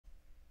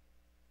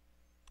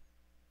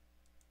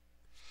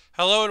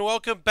Hello and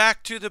welcome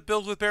back to the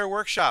Build with Baer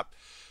Workshop.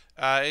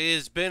 It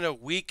has been a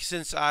week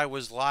since I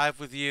was live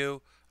with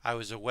you. I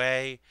was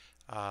away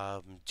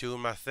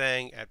doing my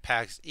thing at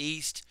PAX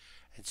East,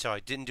 and so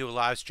I didn't do a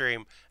live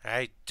stream, and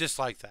I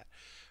dislike that.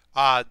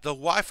 The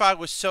Wi-Fi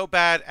was so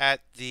bad at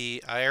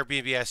the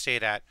Airbnb I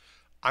stayed at,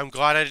 I'm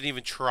glad I didn't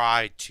even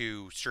try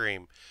to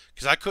stream,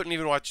 because I couldn't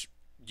even watch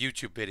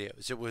YouTube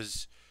videos. It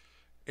was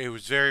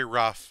very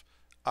rough.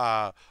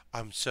 I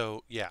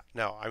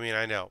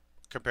know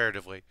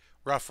comparatively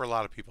rough for a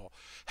lot of people.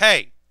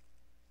 Hey,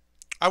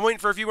 I'm waiting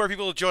for a few more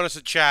people to join us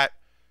in chat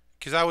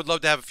because I would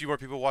love to have a few more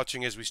people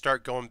watching as we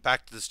start going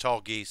back to this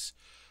Tallgeese.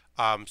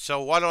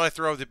 So why don't I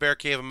throw the Bear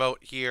Cave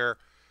emote here,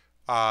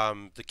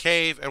 the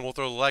cave, and we'll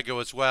throw the Lego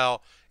as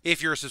well.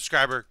 If you're a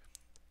subscriber,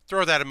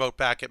 throw that emote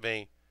back at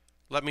me.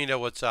 Let me know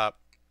what's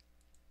up.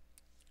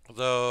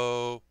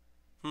 Although,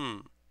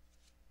 there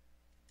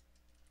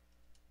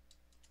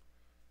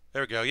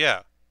we go.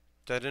 Yeah,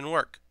 that didn't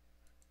work.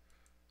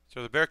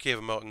 Throw the Bear Cave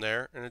emote in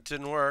there, and it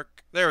didn't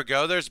work. There we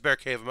go. There's the Bear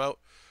Cave emote.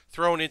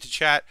 Thrown into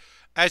chat.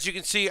 As you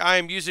can see, I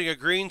am using a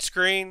green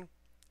screen.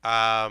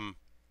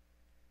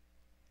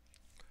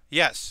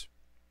 Yes,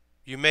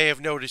 you may have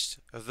noticed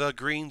the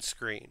green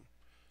screen.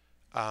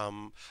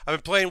 I've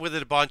been playing with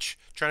it a bunch,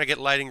 trying to get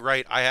lighting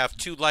right. I have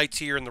two lights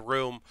here in the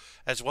room,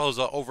 as well as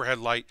an overhead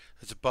light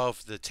that's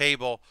above the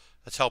table.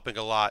 That's helping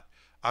a lot.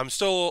 I'm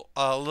still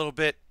a little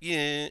bit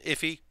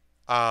iffy.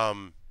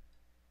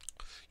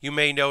 You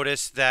may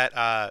notice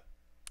that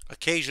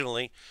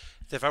occasionally,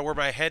 if I wear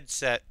my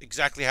headset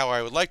exactly how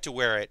I would like to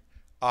wear it,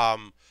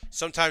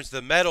 sometimes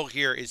the metal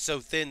here is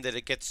so thin that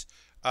it gets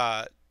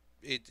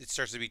it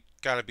starts to be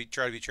try to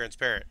be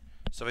transparent.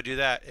 So if I do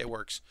that, it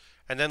works.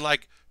 And then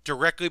like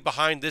directly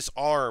behind this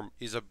arm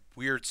is a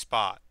weird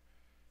spot.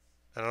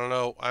 I don't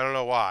know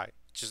why.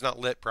 It's just not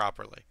lit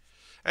properly.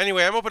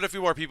 Anyway, I'm hoping a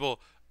few more people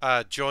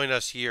join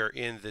us here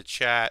in the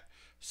chat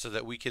so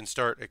that we can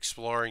start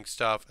exploring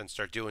stuff and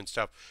start doing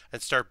stuff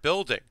and start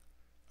building.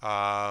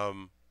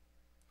 But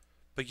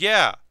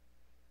yeah,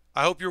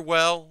 I hope you're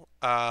well.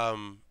 I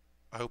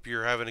hope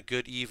you're having a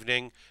good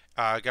evening.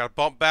 Got to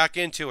bump back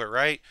into it,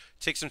 right?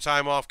 Take some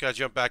time off. Got to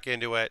jump back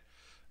into it.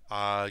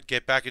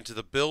 Get back into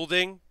the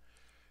building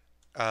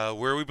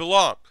where we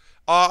belong.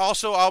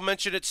 Also, I'll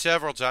mention it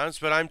several times,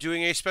 but I'm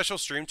doing a special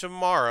stream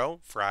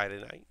tomorrow, Friday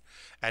night,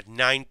 at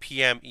 9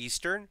 p.m.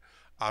 Eastern.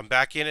 I'm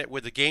back in it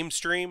with a game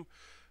stream.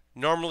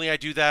 Normally I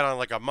do that on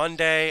like a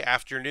Monday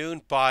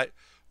afternoon, but,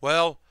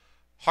 well,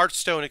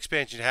 Hearthstone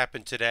expansion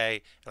happened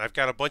today, and I've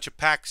got a bunch of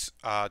packs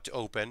to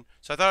open,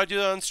 so I thought I'd do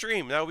that on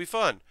stream. That would be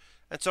fun.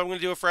 And so I'm going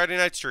to do a Friday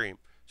night stream,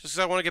 just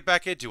because I want to get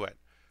back into it.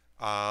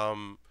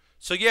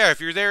 So yeah,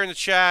 if you're there in the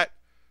chat,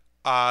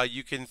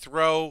 you can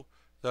throw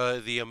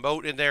the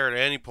emote in there at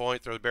any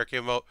point. Throw the Bear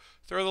Cave emote.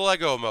 Throw the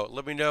Lego emote.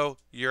 Let me know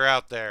you're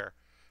out there.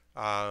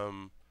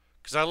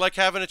 Because I like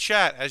having a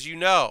chat, as you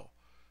know.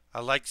 I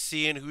like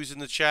seeing who's in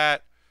the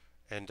chat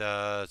and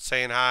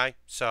saying hi.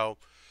 So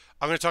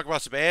I'm going to talk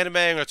about some anime.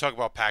 I'm going to talk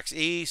about PAX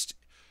East.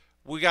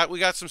 We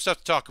got some stuff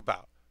to talk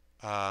about.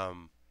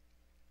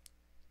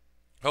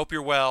 Hope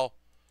you're well.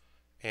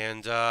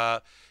 And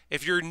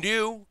if you're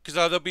new,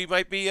 because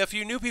might be a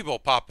few new people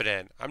popping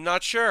in. I'm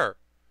not sure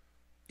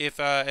if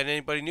and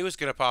anybody new is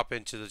going to pop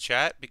into the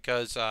chat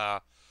because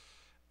I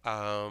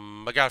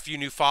got a few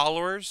new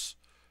followers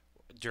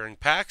during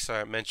PAX.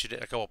 I mentioned it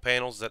in a couple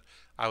panels that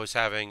I was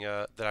having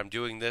that I'm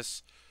doing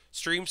this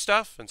stream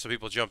stuff, and some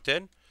people jumped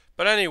in.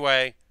 But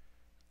anyway,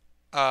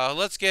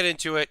 let's get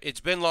into it.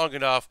 It's been long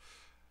enough.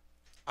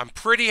 I'm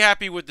pretty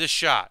happy with this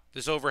shot,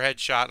 this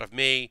overhead shot of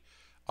me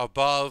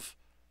above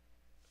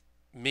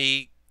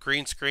me,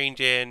 green screened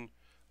in.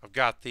 I've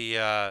got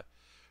the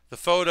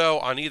photo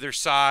on either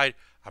side.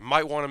 I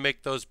might want to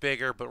make those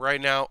bigger, but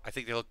right now I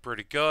think they look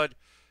pretty good.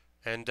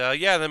 And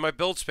yeah, then my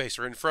build space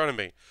are in front of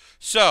me.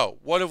 So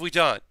what have we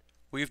done?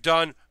 We've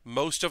done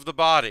most of the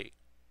body.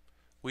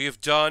 We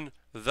have done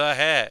the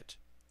head.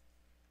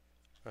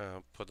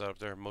 Put that up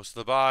there. Most of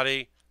the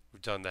body.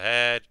 We've done the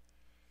head.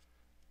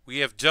 We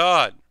have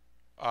done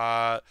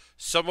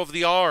some of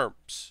the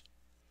arms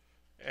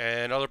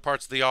and other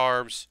parts of the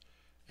arms.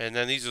 And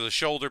then these are the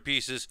shoulder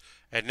pieces.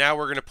 And now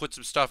we're going to put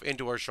some stuff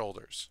into our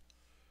shoulders.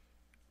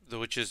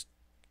 Which is,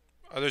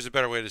 there's a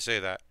better way to say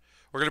that.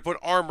 We're going to put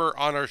armor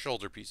on our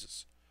shoulder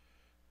pieces.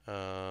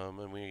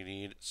 And we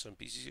need some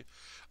pieces.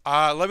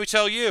 Let me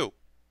tell you,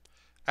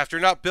 after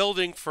not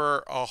building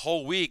for a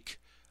whole week,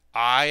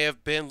 I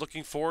have been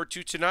looking forward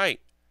to tonight.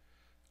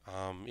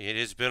 It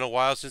has been a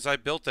while since I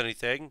built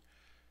anything.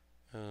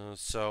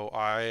 So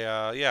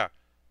yeah,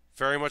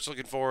 very much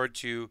looking forward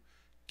to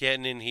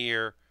getting in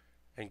here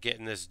and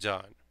getting this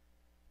done.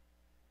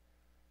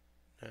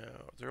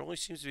 Now, there only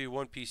seems to be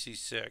one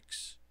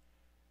PC6.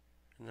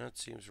 And that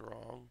seems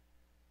wrong.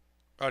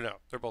 Oh, no.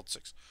 They're both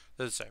 6.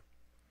 They're the same.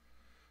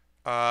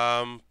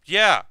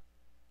 Yeah.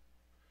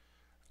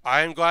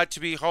 I am glad to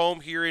be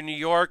home here in New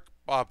York.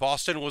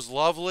 Boston was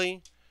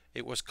lovely.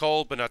 It was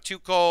cold, but not too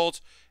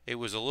cold. It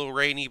was a little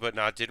rainy, but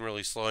didn't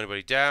really slow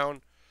anybody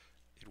down.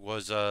 It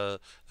was the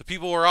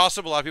people were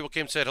awesome. A lot of people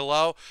came and said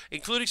hello,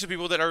 including some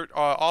people that are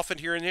often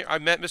here and there. I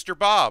met Mr.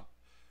 Bob,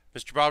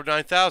 Mr. Bob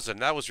 9000.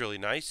 That was really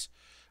nice.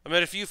 I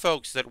met a few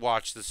folks that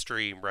watch the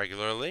stream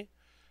regularly,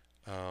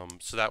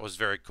 so that was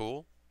very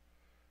cool.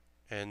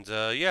 And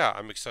yeah,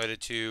 I'm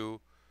excited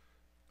to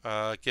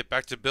get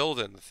back to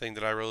building the thing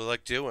that I really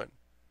like doing.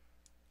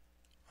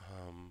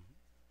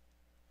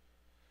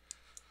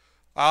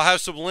 I'll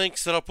have some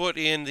links that I'll put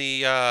in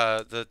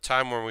the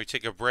time when we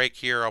take a break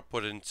here. I'll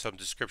put in some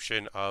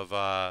description of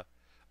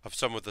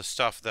some of the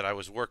stuff that I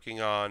was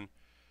working on.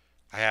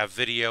 I have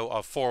video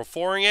of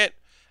 404ing it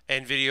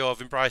and video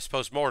of improvised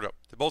postmortem.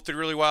 They both did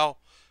really well.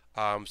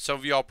 Some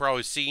of y'all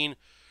probably seen.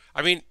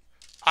 I mean,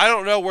 I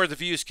don't know where the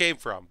views came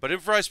from, but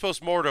improvised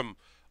postmortem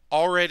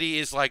already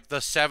is like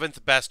the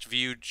seventh best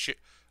viewed,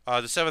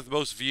 the seventh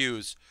most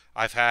views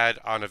I've had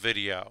on a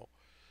video,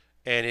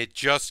 and it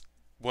just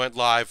went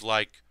live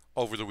like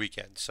over the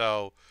weekend.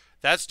 So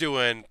that's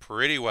doing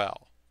pretty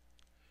well.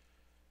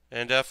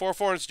 And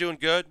 404 is doing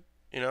good,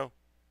 you know.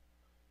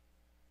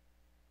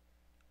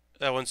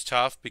 That one's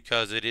tough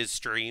because it is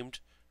streamed.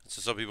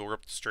 So some people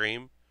rip the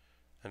stream,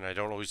 and I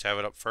don't always have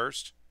it up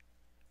first.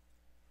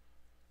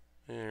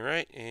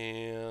 Alright,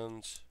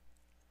 and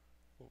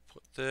we'll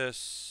put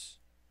this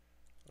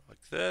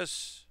like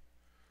this.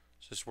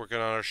 Just working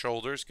on our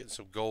shoulders, getting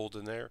some gold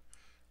in there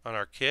on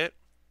our kit.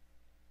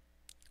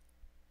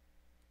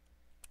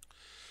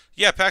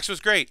 Yeah, PAX was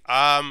great.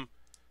 I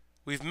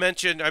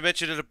mentioned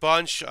it a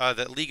bunch,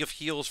 that League of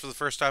Heels for the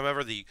first time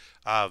ever, the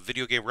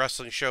video game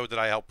wrestling show that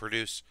I helped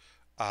produce.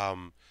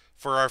 For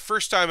our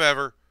first time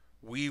ever,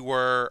 we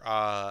were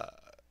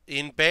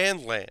in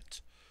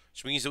Bandland,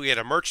 which means that we had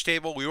a merch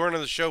table. We weren't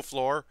on the show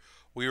floor.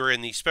 We were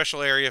in the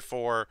special area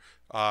for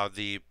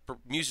the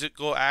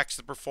musical acts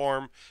that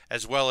perform,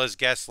 as well as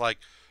guests like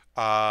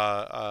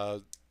Bill,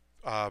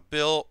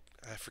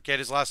 I forget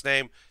his last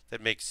name,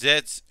 that makes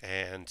Zits,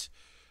 and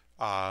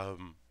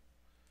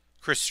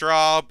Chris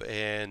Straub,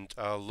 and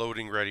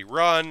Loading Ready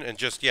Run, and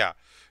just, yeah,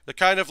 the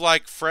kind of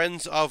like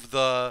friends of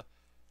the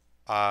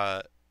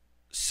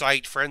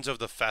site, friends of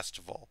the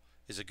festival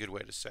is a good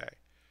way to say.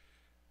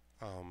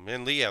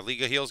 And yeah,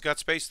 League of Heels got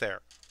space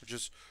there, which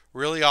is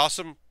really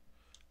awesome.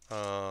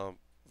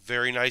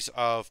 Very nice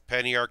of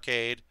Penny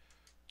Arcade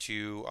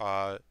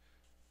to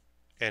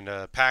and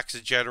PAX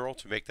in general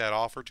to make that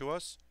offer to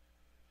us.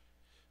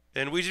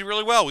 And we did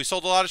really well. We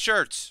sold a lot of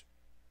shirts.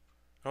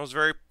 I was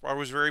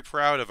very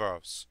proud of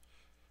us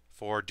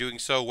for doing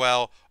so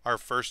well. Our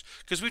first,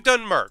 because we've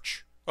done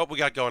merch. What we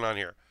got going on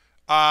here?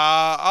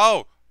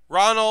 Oh,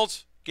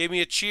 Ronald gave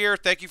me a cheer.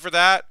 Thank you for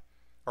that.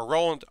 Or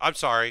Roland, I'm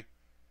sorry.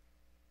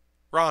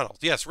 Ronald.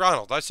 Yes,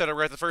 Ronald. I said it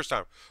right the first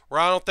time.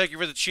 Ronald, thank you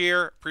for the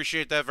cheer.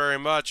 Appreciate that very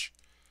much.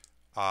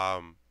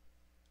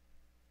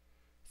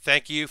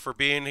 Thank you for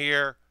being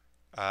here.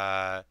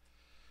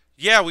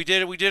 Yeah, we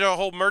did a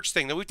whole merch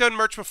thing. Now, we've done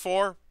merch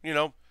before, you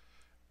know,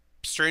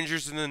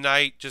 strangers in the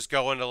night just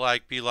going to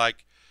like be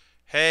like,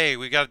 hey,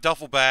 we got a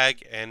duffel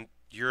bag and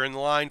you're in the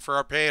line for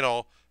our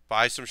panel.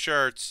 Buy some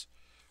shirts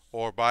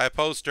or buy a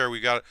poster.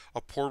 We got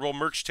a portable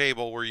merch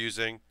table we're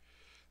using.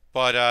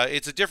 But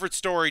it's a different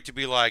story to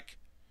be like,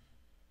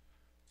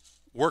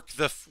 work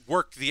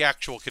the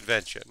actual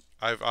convention.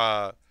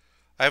 I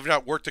have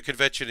not worked a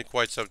convention in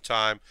quite some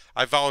time.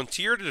 I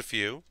volunteered at a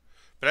few,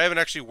 but I haven't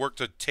actually worked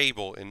a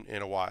table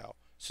in a while.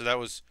 So that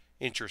was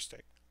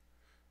interesting.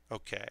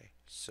 Okay,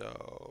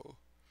 so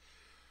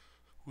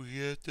we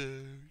had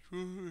the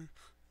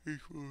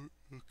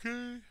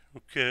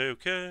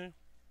okay.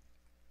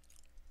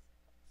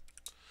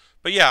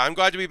 But yeah, I'm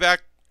glad to be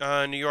back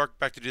in New York,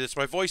 back to do this.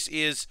 My voice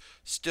is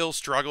still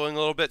struggling a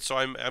little bit, so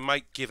I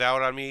might give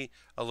out on me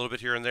a little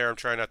bit here and there. I'm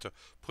trying not to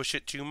push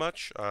it too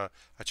much. I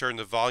turned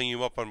the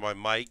volume up on my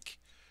mic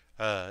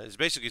as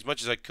basically as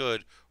much as I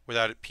could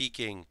without it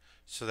peaking,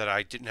 so that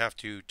I didn't have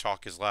to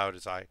talk as loud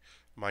as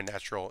my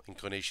natural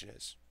inclination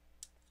is.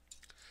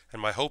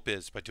 And my hope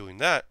is, by doing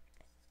that,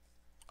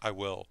 I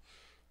will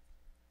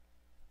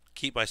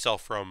keep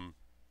myself from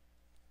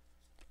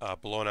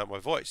blowing out my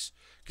voice.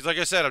 Because like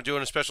I said, I'm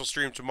doing a special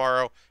stream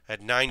tomorrow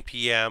at 9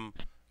 p.m.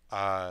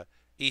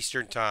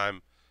 Eastern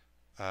Time.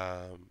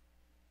 I'm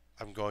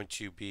going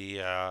to be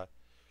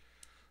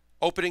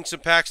opening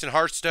some packs in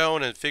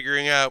Hearthstone and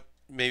figuring out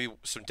maybe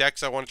some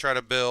decks I want to try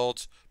to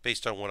build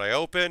based on what I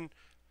open.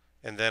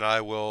 And then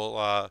I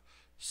will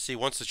see,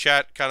 once the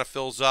chat kind of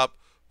fills up,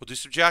 we'll do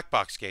some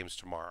Jackbox games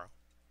tomorrow.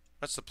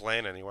 That's the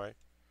plan anyway.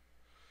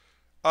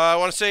 I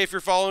want to say, if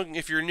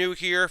you're new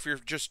here, if you're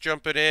just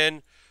jumping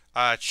in,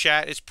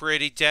 chat is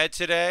pretty dead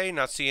today.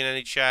 Not seeing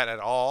any chat at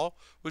all,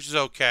 which is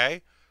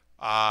okay.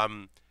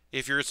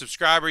 If you're a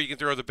subscriber, you can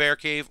throw the Bear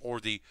Cave or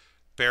the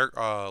Bear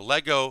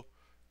Lego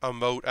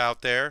emote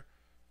out there.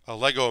 A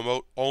Lego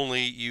emote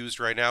only used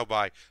right now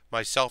by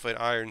myself and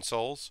Iron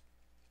Souls.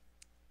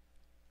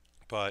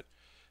 But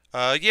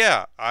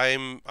yeah,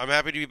 I'm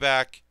happy to be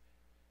back.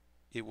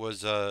 It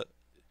was a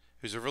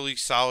really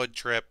solid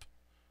trip.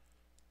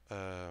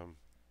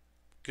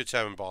 Good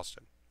time in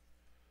Boston.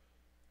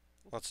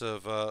 Lots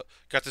of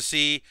got to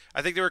see.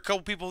 I think there were a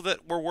couple people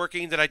that were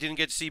working that I didn't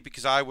get to see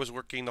because I was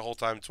working the whole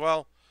time as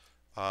well.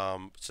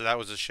 So that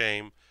was a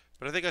shame.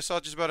 But I think I saw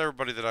just about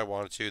everybody that I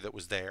wanted to that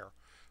was there.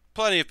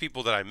 Plenty of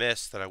people that I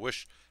missed that I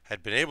wish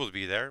had been able to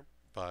be there,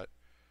 but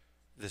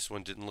this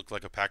one didn't look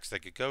like a PAX they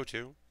could go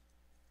to,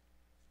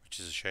 which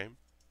is a shame.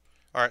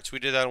 All right, so we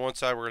did that on one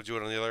side. We're going to do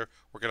it on the other.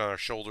 Working on our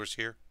shoulders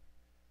here.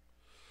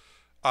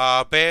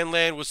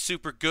 Bandland was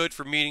super good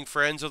for meeting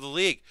friends of the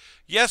league.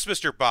 Yes,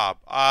 Mr. Bob.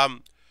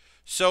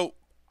 So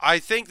I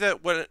think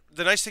that what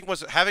the nice thing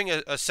was having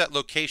a set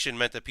location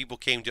meant that people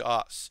came to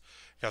us.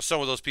 Now,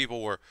 some of those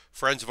people were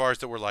friends of ours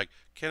that were like,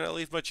 "Can I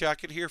leave my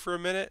jacket here for a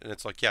minute?" And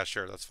it's like, "Yeah,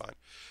 sure, that's fine."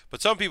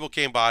 But some people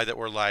came by that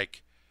were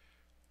like,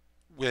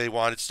 they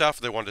wanted stuff.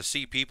 They wanted to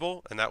see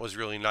people, and that was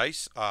really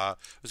nice. It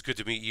was good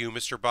to meet you,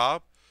 Mr.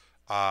 Bob.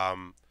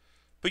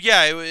 But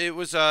yeah, it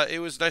was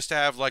nice to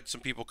have like some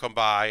people come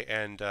by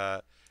and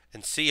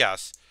see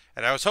us.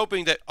 And I was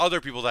hoping that other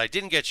people that I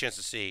didn't get a chance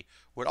to see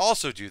would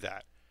also do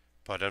that,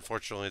 but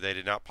unfortunately they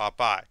did not pop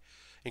by,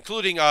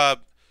 including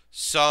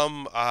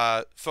some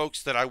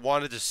folks that I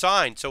wanted to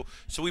sign. So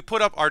we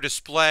put up our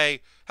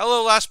display.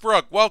 Hello,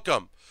 Lasbrook,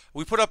 welcome.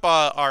 We put up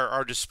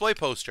our display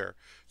poster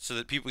so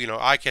that people,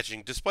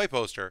 eye-catching display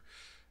poster.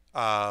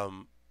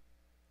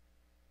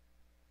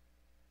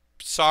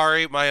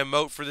 Sorry, my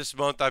emote for this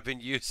month I've been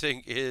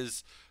using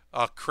is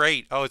a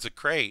crate. Oh, it's a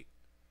crate.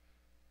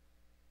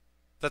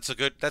 That's a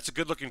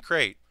good looking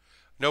crate.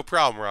 No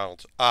problem,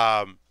 Ronald.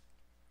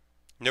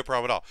 No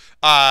problem at all.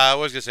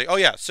 What was I gonna say? Oh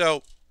yeah,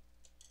 so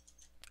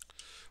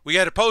we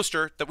had a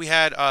poster that we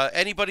had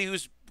anybody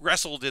who's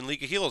wrestled in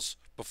League of Heels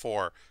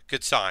before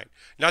could sign,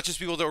 not just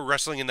people that were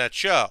wrestling in that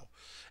show.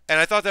 And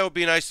I thought that would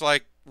be nice,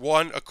 like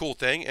a cool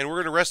thing. And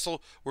we're going to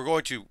wrestle. We're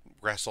going to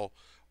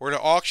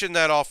auction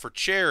that off for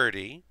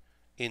charity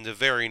in the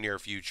very near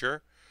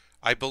future.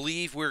 I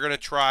believe we're going to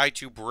try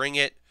to bring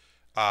it.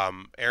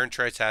 Aaron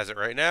Trice has it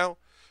right now.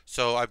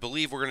 So I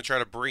believe we're going to try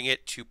to bring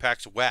it to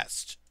PAX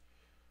West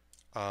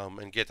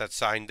and get that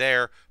signed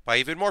there by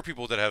even more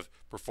people that have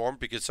performed,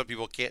 because some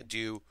people can't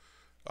do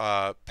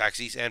PAX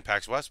East and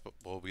PAX West, but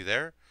we'll be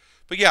there.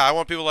 But yeah, I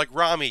want people like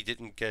Rami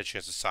didn't get a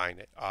chance to sign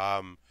it.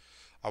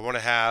 I want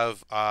to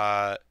have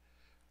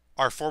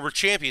our former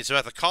champion,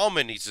 Samantha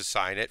Coleman, needs to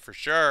sign it for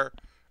sure.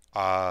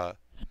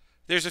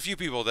 There's a few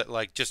people that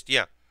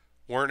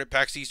weren't at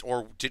PAX East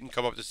or didn't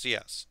come up to see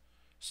us.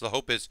 So the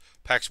hope is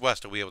PAX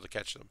West will be able to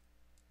catch them.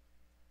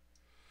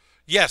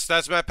 Yes,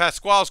 that's Matt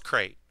Pasquale's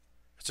crate.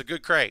 It's a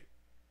good crate.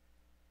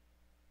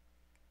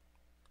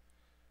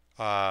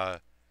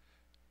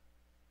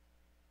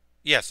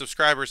 Yeah,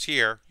 subscribers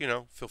here,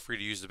 feel free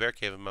to use the Bear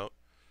Cave emote.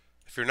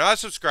 If you're not a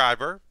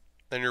subscriber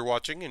and you're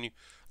watching and you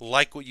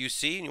like what you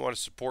see and you want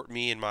to support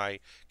me in my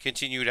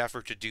continued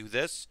effort to do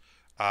this,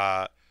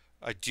 I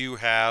do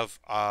have,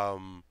 I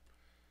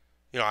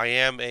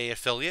am a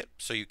affiliate,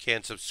 so you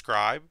can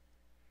subscribe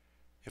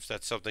if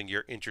that's something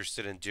you're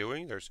interested in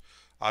doing. There's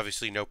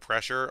obviously no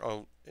pressure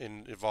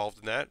involved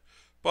in that,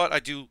 but I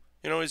do,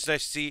 it's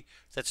nice to see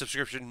that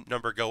subscription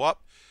number go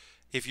up.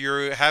 If you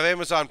have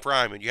Amazon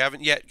Prime and you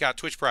haven't yet got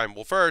Twitch Prime,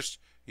 well, first,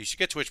 you should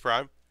get Twitch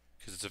Prime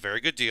because it's a very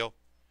good deal.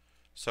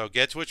 So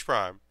get Twitch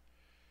Prime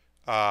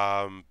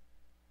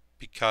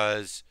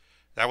because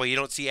that way you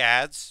don't see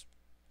ads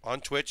on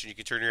Twitch and you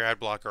can turn your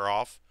ad blocker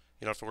off.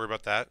 You don't have to worry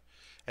about that.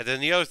 And then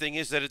the other thing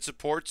is that it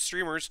supports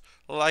streamers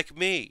like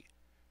me.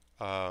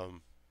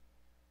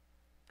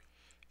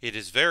 It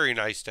is very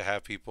nice to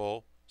have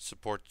people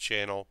support the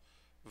channel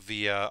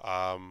via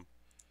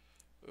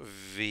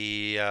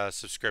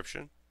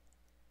subscription,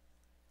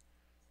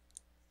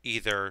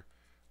 either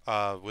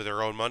with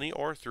their own money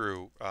or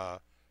through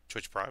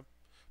Twitch Prime.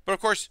 But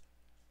of course,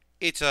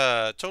 it's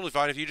totally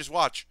fine if you just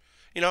watch.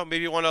 Maybe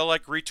you want to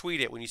retweet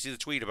it when you see the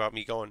tweet about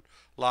me going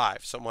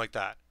live, something like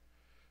that.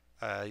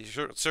 You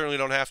certainly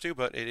don't have to,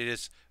 but it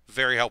is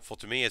very helpful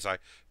to me as I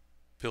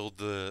build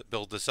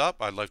this up.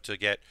 I'd love to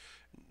get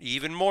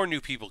even more new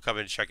people come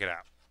in and check it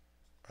out.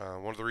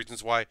 One of the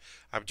reasons why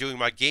I'm doing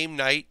my game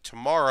night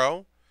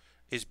tomorrow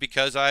is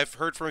because I've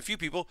heard from a few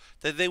people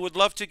that they would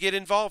love to get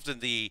involved in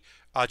the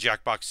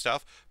Jackbox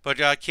stuff, but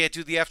can't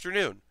do the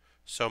afternoon.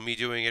 So me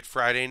doing it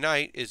Friday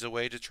night is a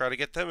way to try to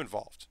get them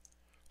involved.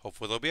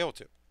 Hopefully they'll be able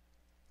to.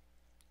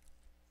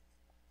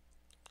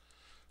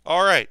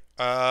 All right,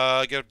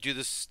 I got to do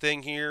this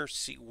thing here.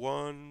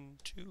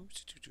 C1, 2,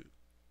 C2, 2.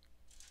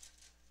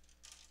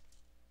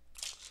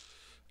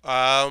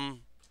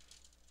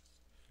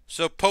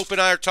 So Pope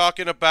and I are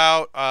talking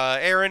about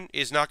Aaron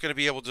is not going to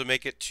be able to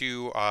make it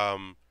to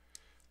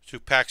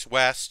PAX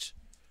West.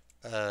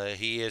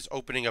 He is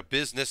opening a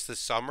business this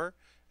summer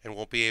and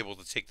won't be able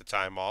to take the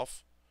time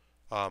off.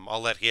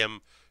 I'll let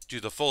him do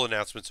the full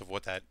announcements of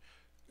what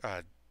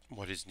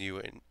his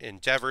new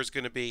endeavor is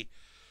going to be.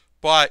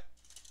 But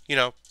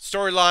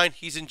storyline,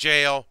 he's in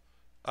jail.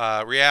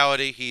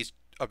 Reality, he's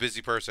a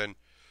busy person.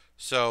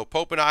 So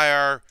Pope and I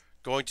are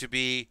going to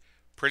be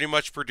pretty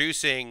much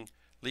producing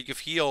League of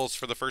Heels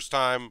for the first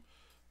time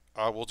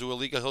We'll do a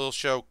League of Heroes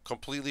show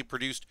completely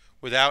produced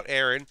without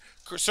Aaron.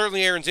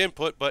 Certainly Aaron's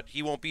input, but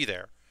he won't be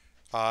there.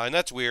 And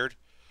that's weird.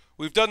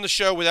 We've done the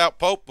show without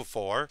Pope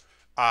before,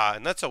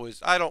 and that's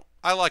always I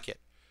like it.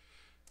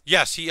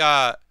 Yes,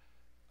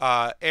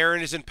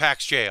 Aaron is in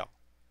PAX jail.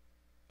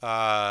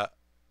 Uh,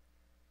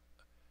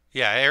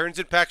 yeah, Aaron's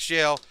in PAX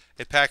jail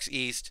at PAX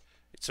East,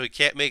 so he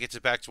can't make it to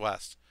PAX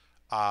West.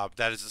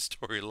 That is the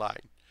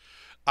storyline.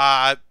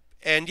 Uh,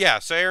 and yeah,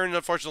 so Aaron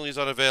unfortunately is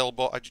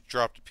unavailable. I just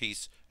dropped a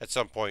piece at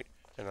some point,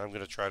 and I'm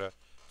going to try to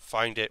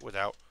find it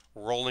without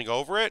rolling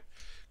over it.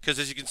 Because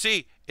as you can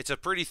see, it's a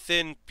pretty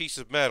thin piece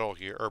of metal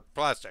here, or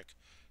plastic.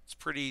 It's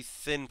pretty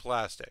thin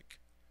plastic.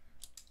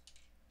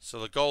 So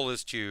the goal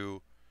is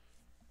to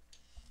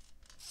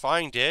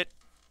find it,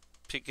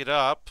 pick it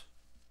up,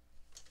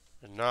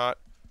 and not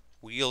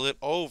wheel it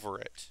over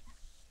it.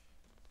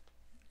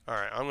 All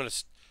right, I'm gonna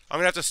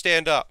have to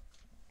stand up.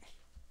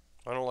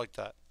 I don't like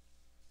that.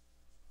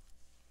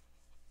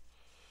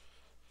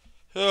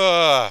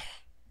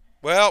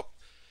 Well,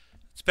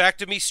 it's back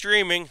to me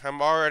streaming.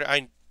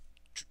 I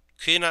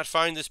cannot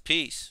find this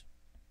piece.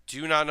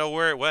 Do not know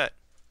where it went.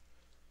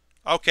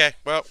 Okay,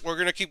 well, we're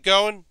gonna keep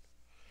going.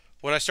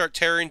 When I start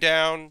tearing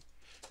down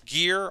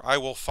gear, I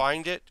will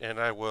find it and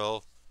I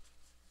will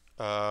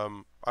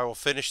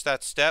finish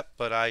that step.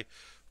 But I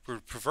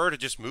would prefer to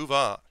just move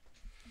on.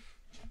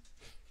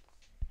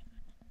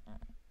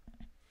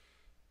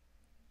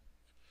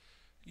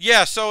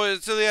 Yeah, so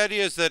the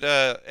idea is that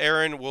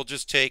Aaron will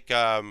just take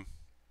some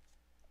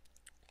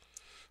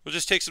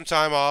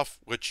time off,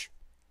 which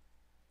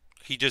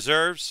he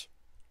deserves,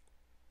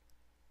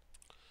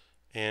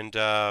 and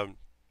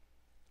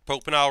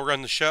Pope and I will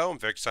run the show. I'm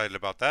very excited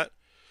about that.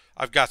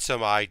 I've got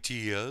some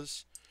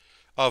ideas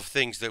of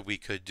things that we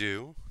could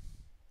do,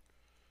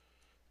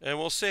 and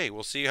we'll see.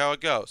 We'll see how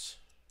it goes.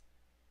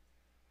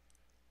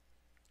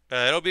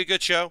 It'll be a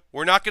good show.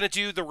 We're not going to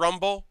do the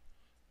Rumble.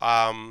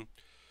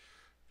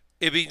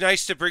 It'd be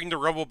nice to bring the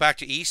Rumble back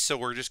to East, so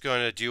we're just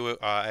going to do it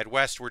at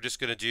West. We're just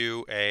going to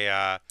do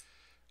a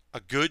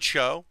good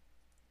show.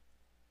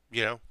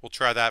 You know, we'll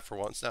try that for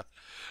once now.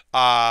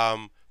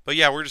 But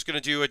yeah, we're just going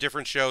to do a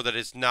different show that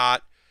is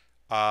not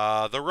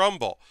the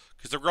Rumble,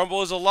 because the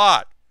Rumble is a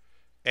lot,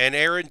 and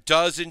Aaron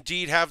does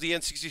indeed have the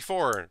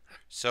N64,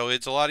 so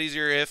it's a lot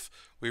easier if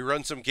we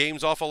run some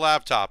games off a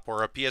laptop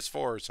or a PS4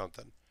 or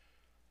something.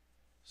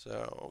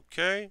 So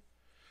okay.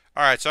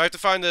 All right, so I have to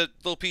find the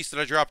little piece that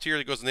I dropped here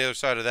that goes on the other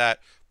side of that,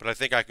 but I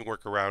think I can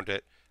work around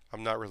it.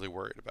 I'm not really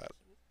worried about it.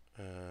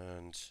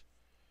 And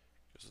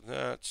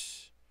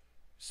that's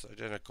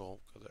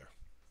identical. Go there.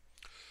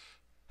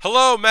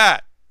 Hello,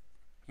 Matt.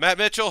 Matt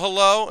Mitchell,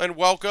 hello and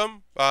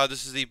welcome.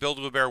 This is the Build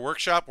with Baer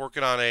Workshop,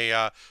 working on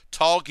a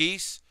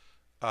Tallgeese.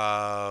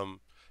 Not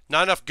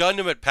enough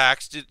Gundam at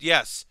PAX.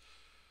 Yes.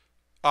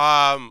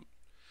 Yeah,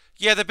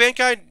 the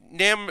Bandai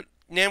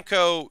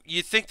Namco,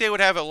 you'd think they would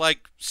have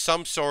like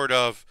some sort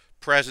of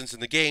presence in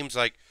the games.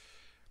 Like,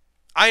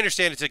 I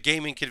understand it's a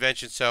gaming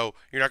convention, so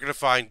you're not going to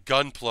find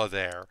Gunpla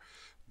there,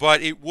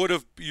 but it would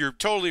have. You're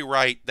totally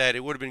right that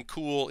it would have been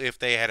cool if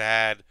they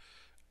had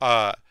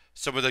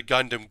some of the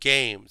Gundam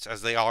games,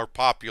 as they are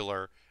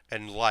popular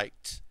and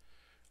liked.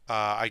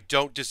 I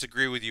don't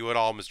disagree with you at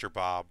all, Mr.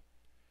 Bob,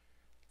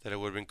 that it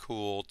would have been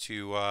cool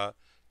to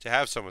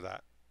have some of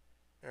that.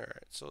 All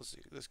right, so let's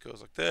see. This goes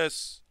like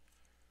this.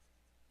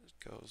 This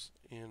goes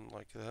in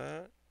like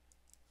that.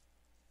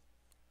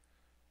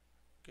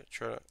 Gonna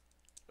try to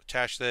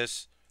attach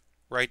this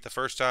right the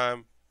first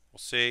time. We'll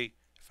see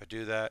if I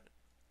do that.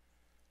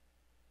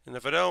 And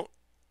if I don't,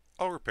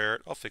 I'll repair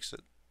it. I'll fix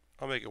it.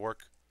 I'll make it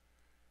work.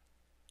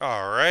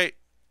 All right.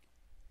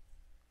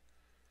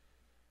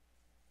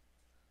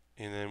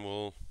 And then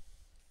we're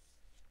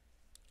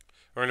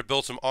going to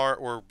build some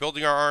we're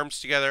building our arms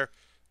together.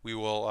 We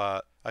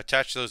will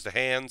attach those to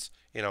hands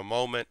in a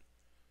moment.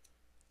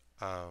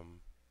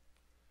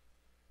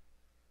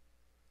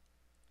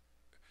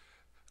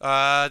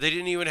 They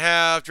didn't even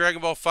have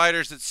Dragon Ball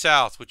FighterZ at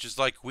South, which is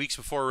like weeks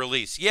before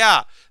release.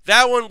 Yeah,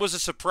 that one was a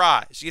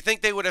surprise. You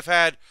think they would have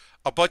had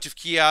a bunch of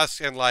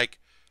kiosks and, like,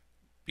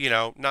 you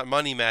know, not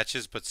money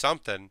matches, but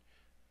something.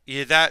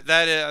 Yeah,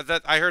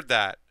 that I heard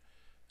that.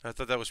 I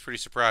thought that was pretty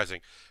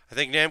surprising. I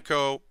think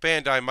Namco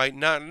Bandai might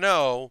not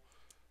know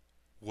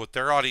what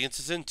their audience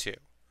is into.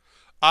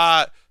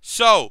 Matt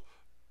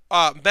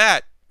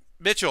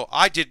Mitchell,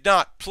 I did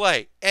not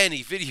play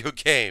any video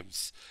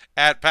games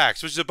at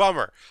PAX, which is a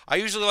bummer. I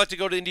usually like to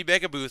go to Indie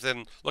Mega Booth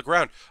and look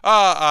around.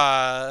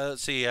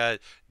 Let's see.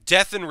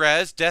 Death and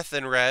Rez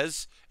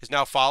is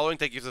now following.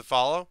 Thank you for the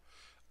follow.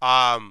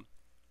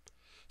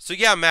 So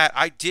yeah, Matt,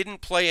 I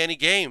didn't play any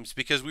games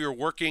because we were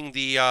working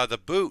the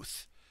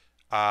booth,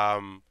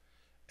 and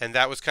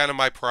that was kind of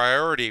my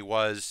priority,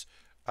 was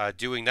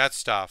doing that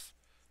stuff,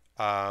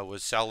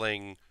 was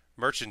selling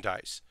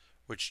merchandise,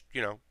 which,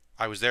 you know,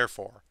 I was there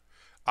for.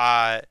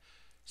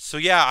 So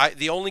yeah,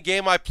 the only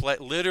game I played,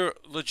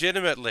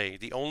 legitimately,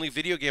 the only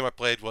video game I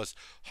played was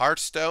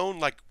Hearthstone,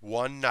 like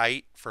one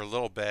night for a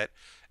little bit,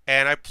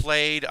 and I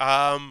played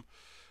No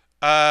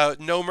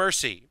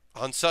Mercy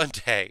on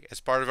Sunday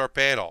as part of our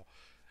panel.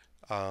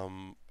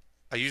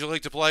 I usually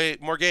like to play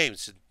more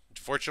games.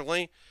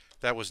 Unfortunately,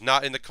 that was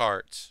not in the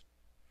cards.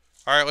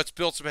 All right, let's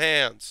build some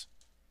hands.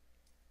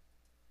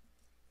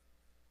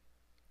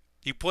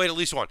 You played at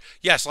least one.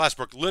 Yes,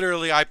 Lastbrook.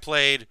 Literally, I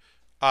played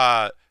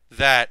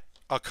that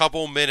a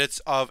couple minutes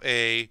of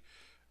a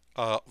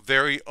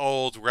very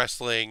old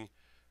wrestling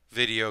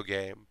video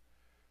game,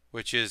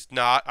 which is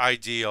not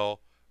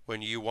ideal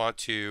when you want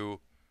to,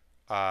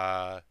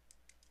 uh,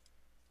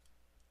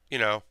 you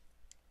know,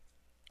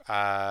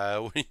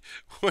 when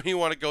when you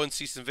want to go and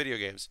see some video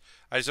games.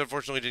 I just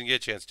unfortunately didn't get a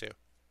chance to.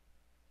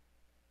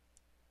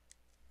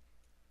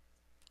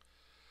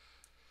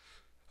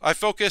 I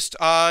focused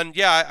on,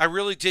 yeah, I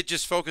really did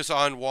just focus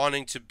on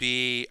wanting to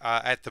be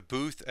at the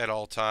booth at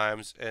all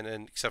times, and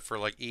except for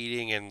like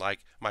eating and like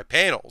my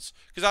panels,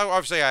 because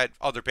obviously I had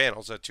other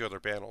panels, I had two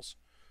other panels.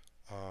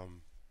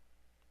 Um,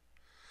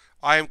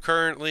 I am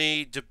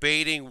currently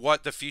debating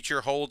what the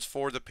future holds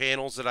for the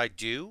panels that I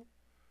do.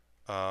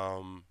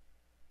 Um,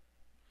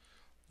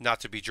 Not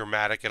to be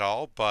dramatic at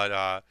all,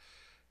 but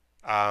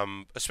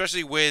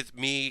especially with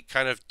me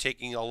kind of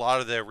taking a lot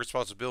of the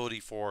responsibility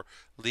for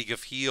League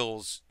of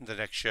Heels the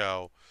next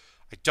show,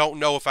 I don't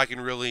know if I can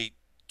really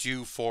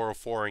do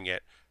 404ing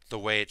it the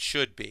way it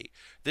should be.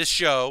 This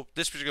show,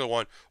 this particular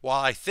one,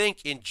 while I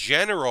think in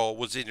general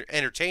was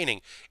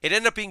entertaining, it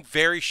ended up being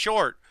very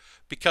short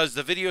because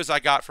the videos I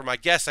got from my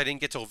guests I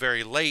didn't get till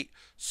very late.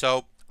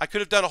 So I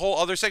could have done a whole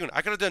other segment.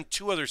 I could have done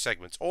two other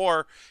segments.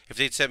 Or if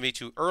they'd sent me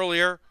to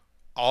earlier,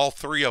 all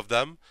three of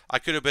them, I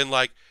could have been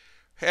like,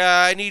 hey,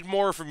 I need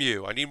more from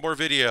you. I need more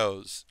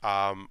videos.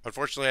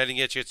 Unfortunately, I didn't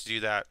get a chance to do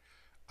that.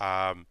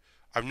 I'm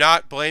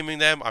not blaming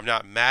them. I'm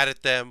not mad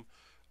at them.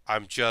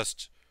 I'm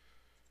just,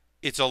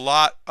 it's a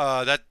lot.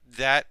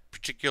 That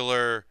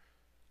particular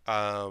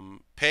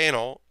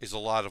panel is a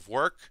lot of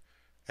work,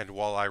 and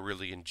while I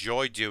really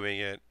enjoy doing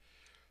it,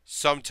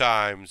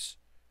 sometimes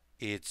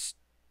it's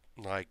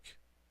like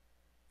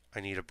I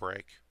need a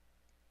break.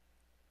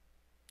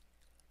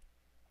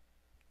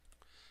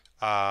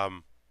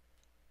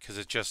 Because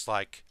it's just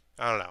like,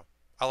 I don't know.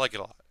 I like it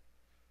a lot.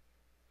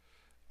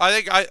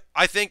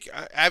 I think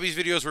Abby's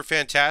videos were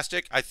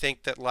fantastic. I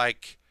think that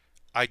like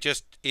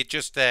it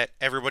just that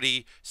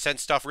everybody sent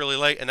stuff really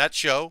late, and that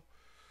show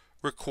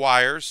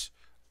requires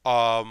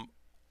um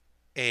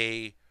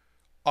a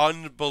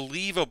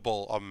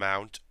unbelievable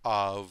amount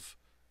of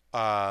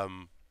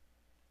um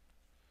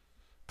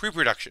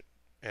pre-production,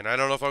 and I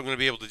don't know if I'm going to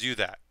be able to do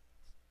that.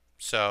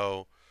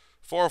 So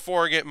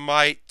 404ing it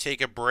might take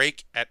a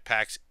break at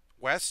PAX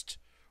West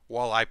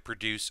while I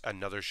produce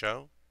another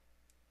show.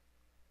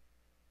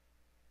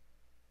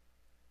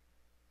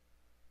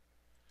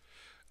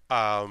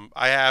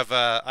 I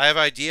have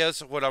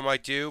ideas of what I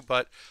might do,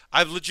 but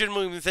I've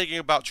legitimately been thinking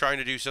about trying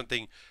to do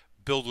something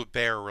build with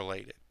bear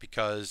related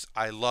because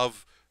I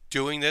love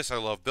doing this. I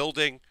love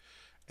building,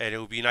 and it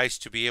would be nice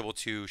to be able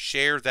to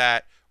share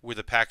that with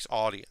the PAX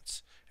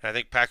audience. And I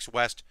think PAX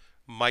West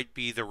might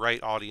be the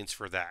right audience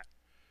for that.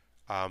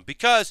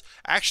 Because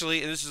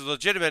actually, and this is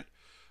legitimate,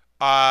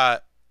 uh,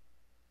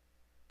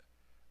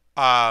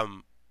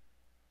 um,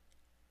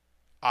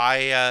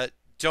 I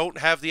don't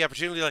have the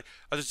opportunity. Like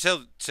I just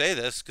say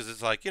this because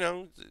it's like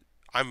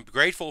I'm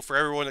grateful for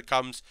everyone that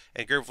comes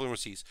and grateful for everyone who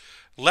sees.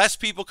 Less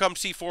people come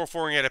see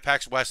 404ing at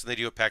PAX West than they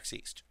do at PAX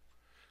East.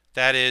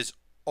 That is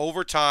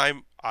over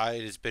time.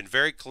 It has been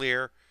very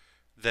clear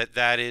that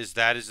that is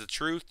the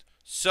truth.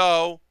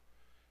 So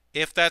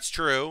if that's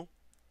true,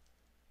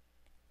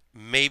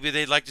 maybe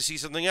they'd like to see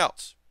something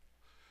else.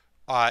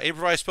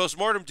 Improvised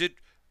Postmortem did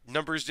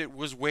numbers that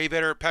was way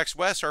better at PAX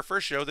West, our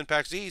first show, than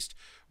PAX East,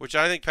 which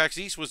I think PAX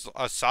East was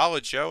a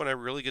solid show and I had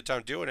a really good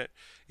time doing it.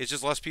 It's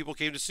just less people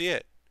came to see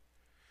it.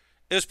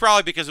 It was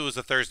probably because it was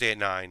a Thursday at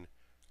 9.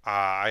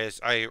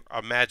 I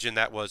imagine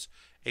that was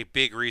a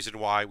big reason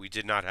why we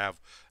did not have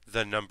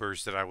the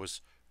numbers that I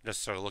was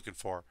necessarily looking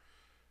for.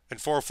 And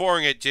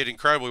 404ing it did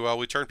incredibly well.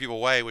 We turned people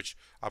away, which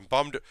I'm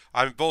bummed.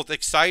 I'm both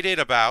excited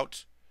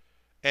about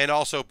and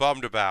also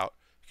bummed about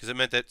because it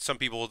meant that some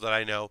people that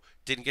I know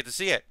didn't get to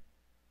see it,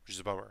 which is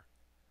a bummer.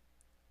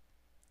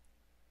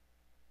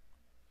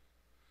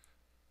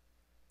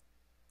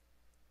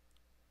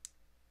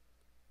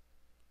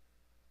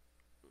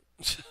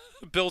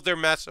 Build their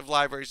massive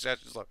library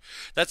statues.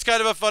 That's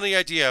kind of a funny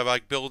idea,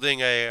 like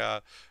building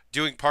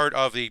doing part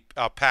of the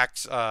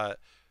PAX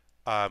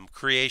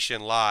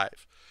creation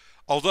live.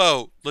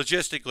 Although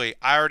logistically,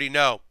 I already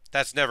know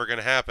that's never going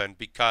to happen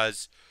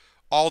because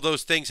all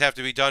those things have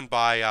to be done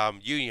by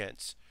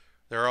unions.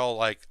 They're all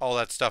like all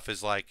that stuff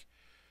is like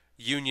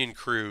union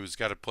crews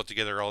got to put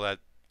together all that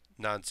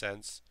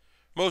nonsense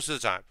most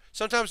of the time.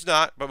 Sometimes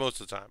not, but most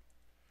of the time.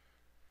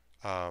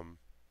 Um,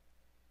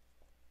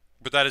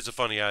 but that is a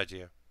funny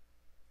idea.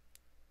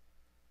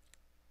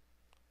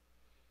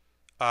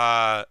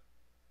 Uh,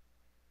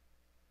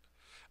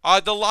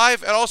 the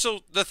live and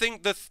also the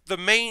thing the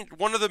main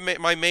one of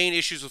my main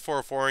issues with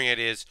 404ing it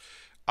is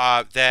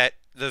that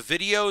the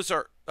videos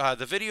are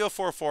the video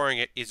 404ing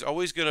it is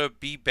always going to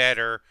be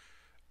better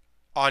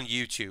on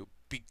YouTube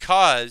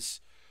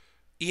because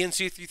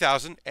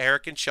ENC3000,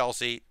 Eric, and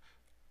Chelsea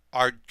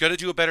are going to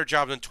do a better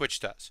job than Twitch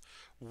does.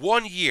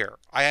 1 year,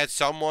 I had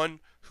someone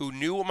who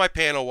knew what my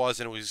panel was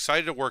and was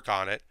excited to work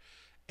on it,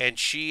 and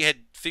she had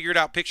figured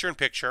out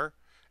picture-in-picture,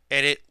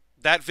 and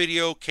that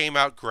video came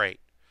out great.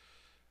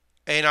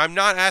 And I'm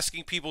not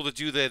asking people to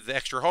do the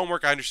extra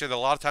homework. I understand that a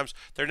lot of times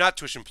they're not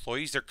Twitch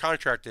employees. They're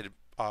contracted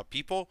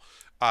people.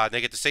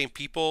 They get the same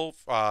people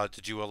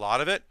to do a lot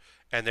of it,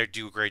 and they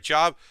do a great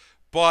job.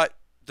 But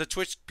the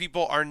Twitch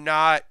people are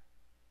not,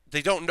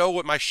 they don't know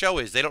what my show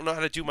is. They don't know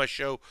how to do my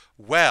show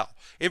well.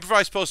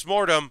 Improvised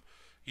postmortem,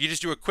 you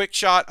just do a quick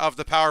shot of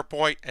the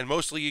PowerPoint, and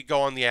mostly you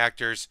go on the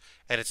actors,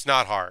 and it's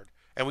not hard.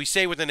 And we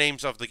say with the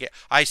names of the game.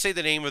 I say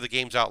the name of the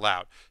games out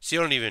loud, so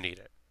you don't even need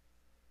it.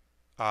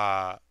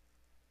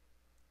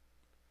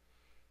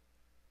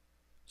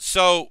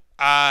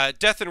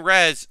 Death and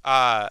Res, if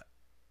I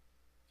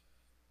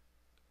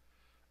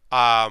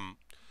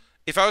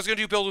was going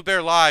to do Build with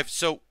Bear Live,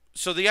 so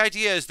the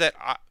idea is that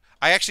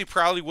I actually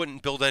probably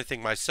wouldn't build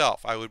anything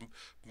myself. I would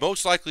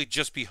most likely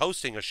just be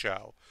hosting a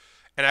show,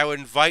 and I would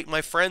invite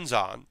my friends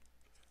on,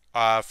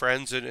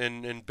 friends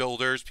and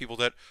builders, people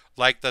that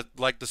like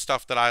the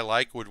stuff that I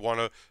like, would want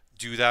to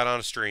do that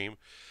on a stream,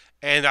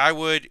 and I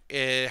would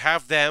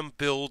have them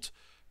build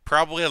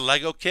probably a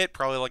Lego kit,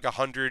 probably like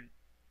 100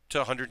 to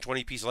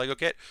 120 piece Lego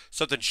kit,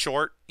 something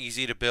short,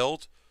 easy to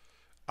build.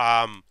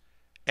 And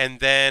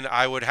then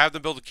I would have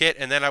them build a kit,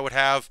 and then I would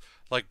have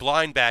like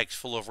blind bags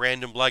full of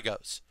random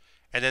Legos,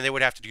 and then they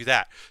would have to do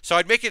that. So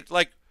I'd make it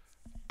like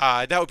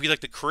that would be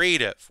like the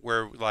creative,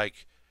 where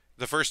like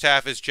the first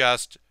half is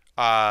just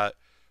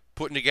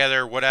putting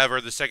together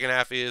whatever. The second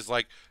half is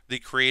like the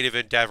creative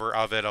endeavor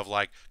of it, of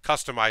like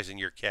customizing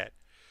your kit.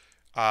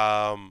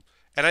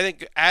 And I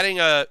think adding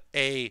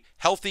a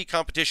healthy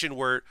competition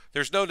where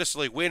there's no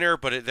necessarily winner,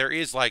 but there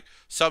is like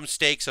some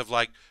stakes of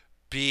like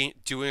doing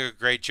a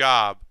great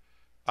job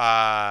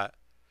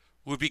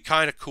would be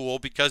kind of cool,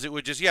 because it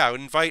would just, it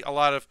would invite a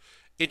lot of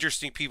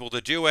interesting people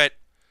to do it.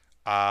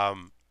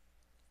 And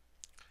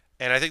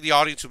I think the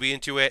audience would be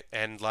into it.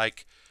 And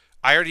like,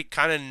 I already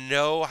kind of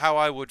know how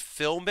I would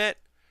film it.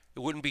 It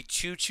wouldn't be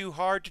too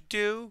hard to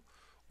do,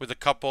 with a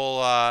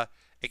couple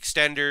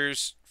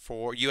extenders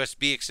for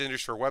USB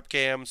extenders for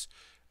webcams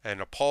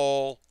and a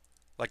pole.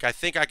 Like, I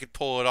think I could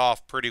pull it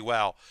off pretty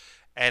well,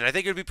 and I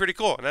think it would be pretty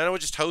cool. And then I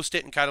would just host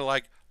it and kind of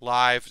like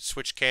live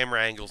switch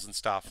camera angles and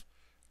stuff.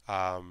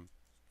 And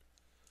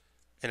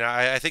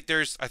I think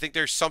there's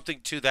something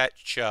to that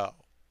show.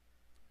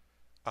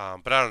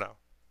 But I don't know.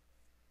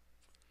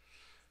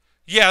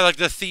 Yeah, like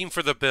the theme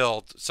for the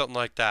build, something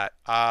like that.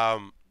 I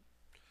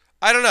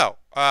don't know.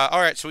 All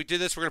right, so we did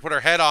this. We're gonna put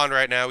our head on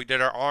right now. We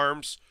did our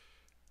arms.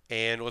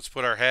 And let's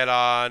put our head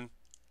on.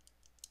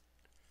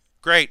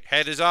 Great,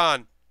 head is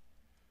on.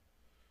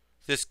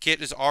 This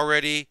kit is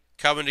already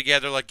coming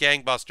together like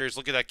gangbusters.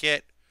 Look at that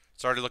kit.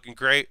 It's already looking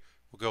great.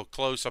 We'll go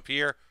close up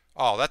here.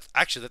 Oh, that's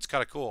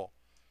kind of cool.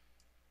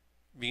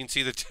 You can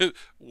see the two,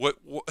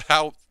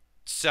 how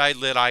side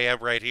lit I am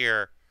right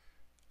here.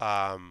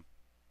 But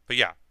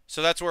yeah,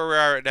 so that's where we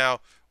are right now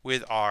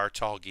with our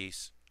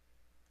Tallgeese.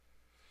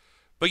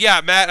 But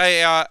yeah,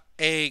 Matt,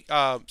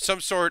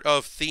 some sort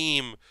of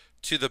theme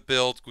to the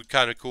build would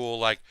kind of cool.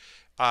 Like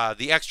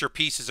the extra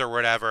pieces or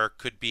whatever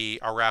could be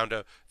around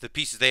the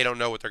pieces they don't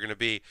know what they're going to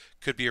be,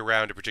 could be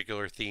around a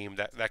particular theme.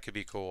 That could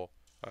be cool.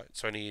 All right,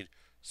 so I need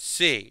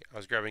C. I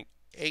was grabbing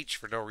H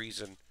for no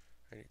reason.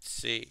 I need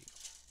C.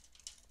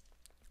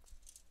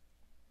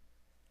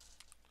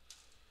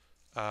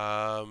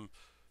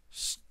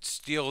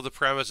 Steal the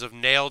premise of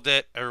nailed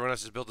it. Everyone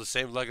has to build the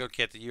same Lego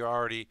kit that you have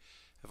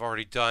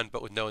already done,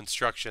 but with no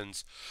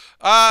instructions.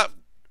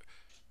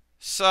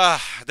 So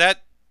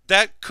that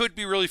could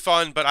be really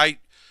fun, but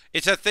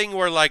it's a thing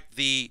where like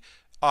the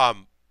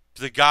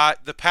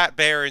Pat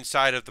Baer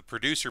inside of the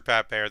producer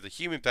Pat Baer, the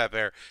human Pat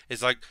Baer,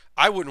 is like,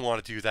 I wouldn't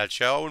want to do that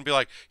show. I wouldn't be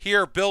like,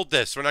 here, build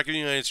this. We're not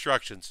giving you any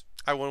instructions.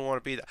 I wouldn't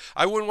want to be that.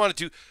 I wouldn't want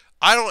to do.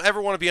 I don't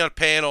ever want to be on a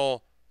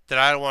panel that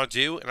I don't want to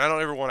do, and I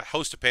don't ever want to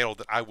host a panel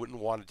that I wouldn't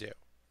want to do.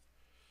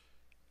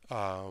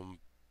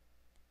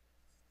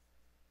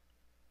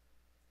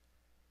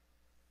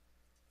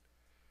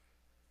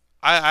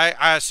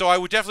 So I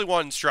would definitely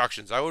want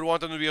instructions. I would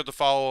want them to be able to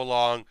follow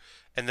along,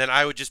 and then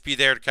I would just be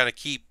there to kind of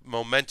keep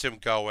momentum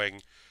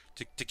going,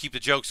 to keep the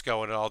jokes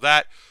going and all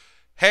that.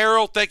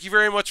 Harold, thank you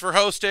very much for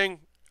hosting.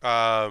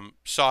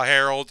 Saw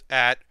Harold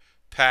at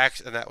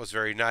PAX, and that was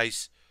very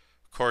nice.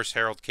 Of course,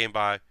 Harold came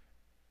by.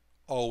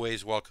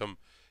 Always welcome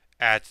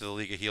at the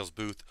League of Heels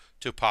booth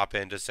to pop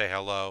in to say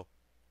hello.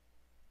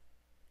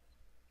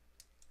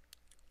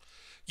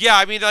 Yeah,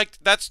 I mean, like,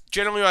 that's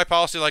generally my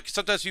policy. Like,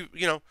 sometimes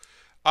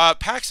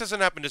PAX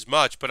hasn't happened as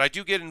much, but I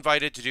do get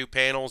invited to do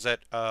panels at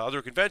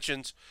other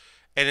conventions,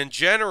 and in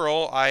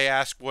general, I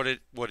ask what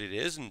it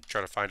is and try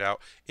to find out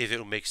if it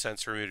will make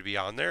sense for me to be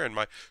on there. And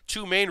my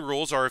two main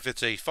rules are: if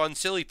it's a fun,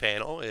 silly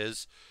panel,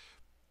 is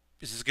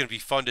this going to be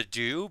fun to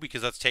do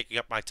because that's taking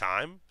up my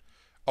time?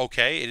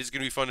 Okay, it is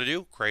going to be fun to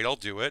do. Great, I'll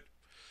do it.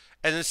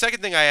 And the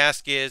second thing I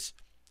ask is,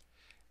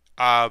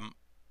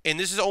 and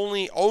this is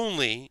only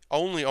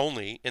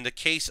in the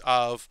case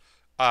of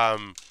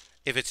um,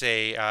 if it's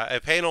a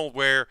panel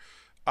where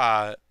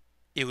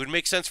it would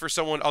make sense for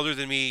someone other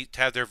than me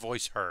to have their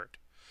voice heard,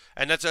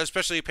 and that's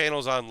especially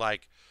panels on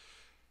like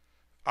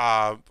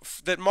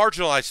that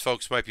marginalized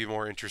folks might be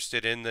more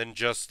interested in than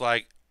just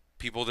like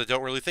people that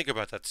don't really think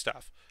about that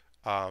stuff.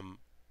 Um,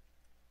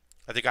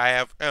 I think I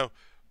have, I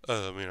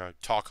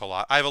talk a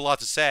lot. I have a lot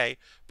to say,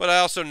 but I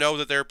also know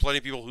that there are plenty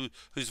of people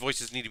whose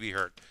voices need to be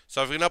heard.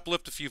 So if I can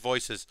uplift a few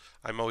voices,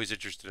 I'm always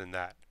interested in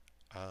that.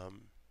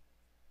 Um,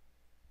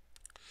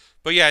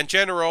 but yeah, in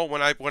general,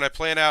 when I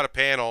plan out a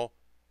panel,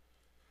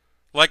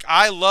 like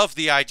I love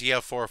the idea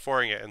of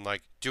 404ing it and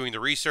like doing the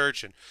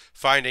research and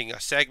finding a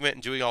segment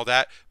and doing all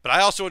that. But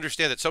I also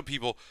understand that some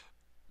people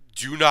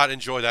do not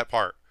enjoy that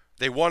part.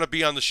 They want to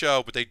be on the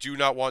show, but they do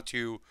not want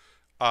to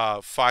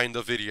find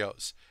the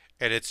videos,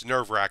 and it's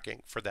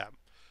nerve-wracking for them.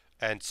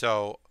 And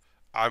so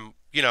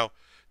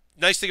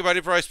nice thing about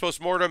improvised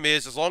postmortem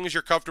is as long as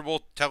you're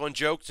comfortable telling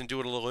jokes and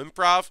doing a little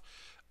improv,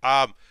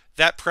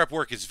 that prep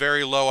work is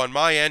very low on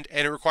my end,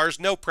 and it requires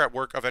no prep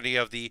work of any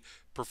of the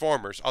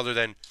performers other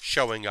than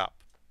showing up.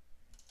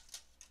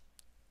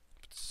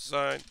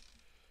 Aside,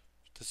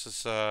 this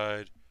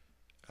aside.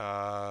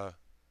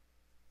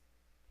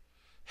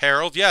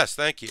 Harold, yes,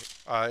 thank you.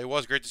 It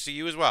was great to see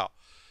you as well.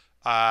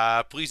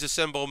 Please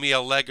assemble me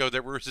a Lego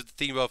that runs the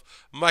theme of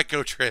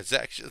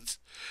microtransactions.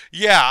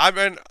 Yeah, I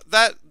mean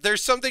that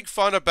there's something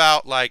fun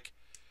about like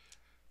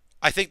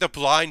I think the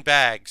blind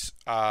bags.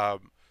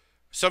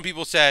 Some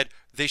people said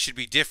they should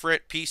be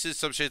different pieces.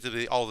 Some said they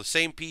be all the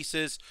same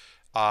pieces.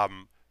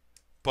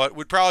 But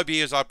would probably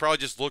be is I'd probably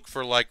just look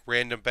for like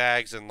random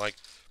bags and like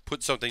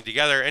put something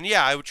together. And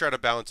yeah, I would try to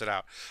balance it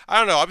out. I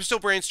don't know. I'm still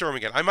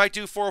brainstorming it. I might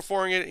do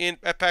 404ing it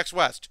at PAX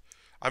West.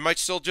 I might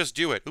still just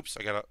do it. Oops,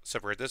 I gotta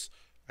separate this.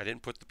 I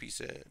didn't put the piece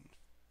in.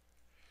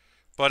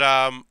 But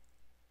I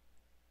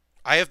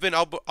have been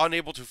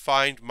unable to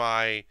find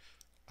my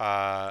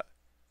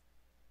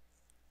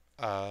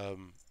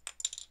my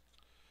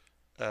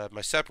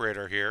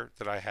separator here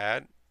that I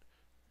had.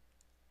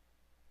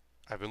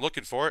 I've been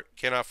looking for it.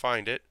 Cannot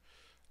find it.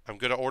 I'm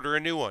going to order a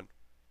new one.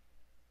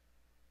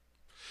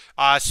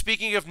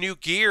 Speaking of new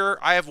gear,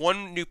 I have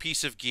one new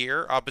piece of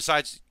gear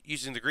besides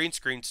using the green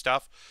screen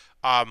stuff.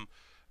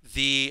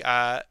 Maybe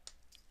I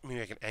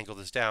can angle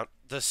this down.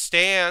 The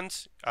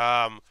stand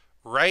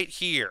right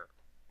here.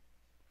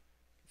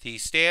 The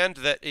stand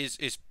that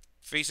is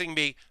facing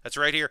me. That's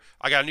right here.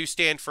 I got a new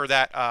stand for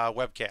that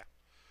webcam.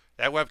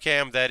 That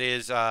webcam that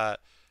is that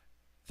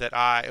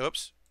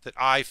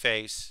I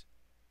face.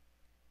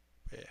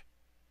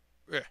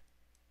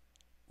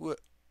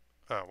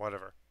 Oh,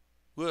 whatever.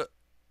 Where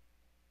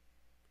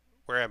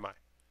am I?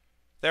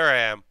 There I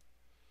am.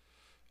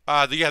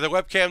 The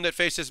webcam that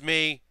faces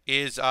me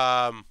is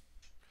I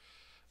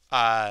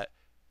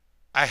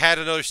had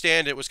another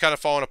stand. It was kind of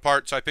falling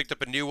apart, so I picked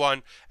up a new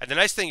one. And the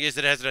nice thing is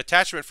that it has an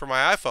attachment for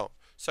my iPhone,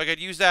 so I could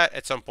use that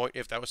at some point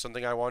if that was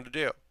something I wanted to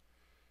do.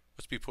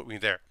 Put me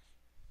there.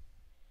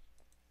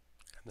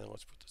 And then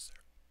let's put this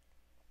there.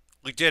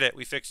 We did it.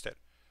 We fixed it.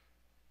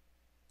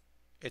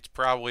 It's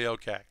probably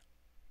okay.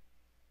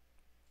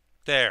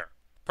 There.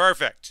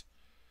 Perfect.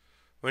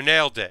 We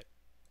nailed it.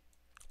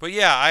 But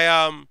yeah,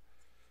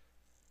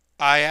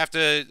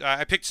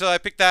 I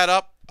picked that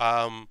up.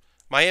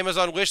 My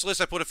Amazon wish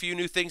list, I put a few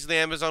new things in the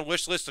Amazon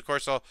wish list. Of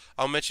course,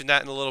 I'll mention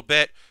that in a little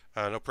bit.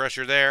 No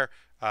pressure there.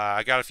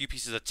 I got a few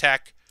pieces of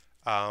tech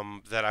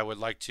that I would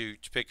like to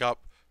pick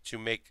up to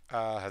make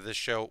this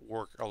show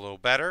work a little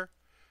better.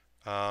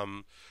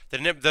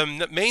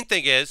 The main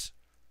thing is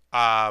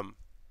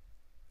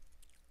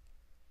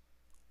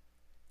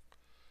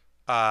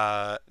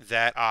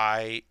that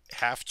I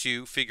have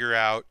to figure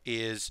out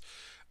is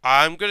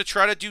I'm going to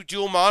try to do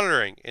dual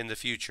monitoring in the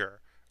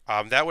future.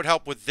 That would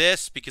help with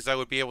this because I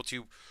would be able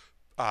to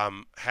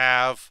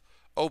have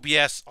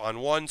OBS on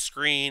one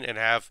screen and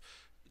have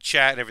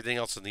chat and everything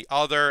else on the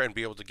other and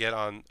be able to get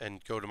on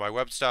and go to my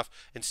web stuff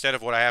instead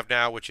of what I have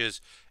now, which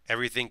is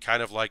everything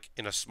kind of like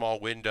in a small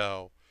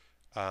window.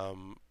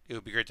 It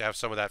would be great to have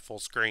some of that full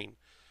screen.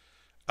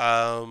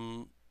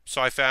 So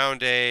I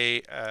found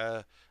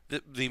the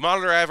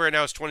monitor I have right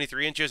now is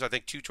 23 inches. I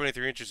think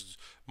 23 inches is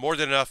more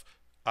than enough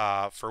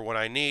for what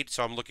I need.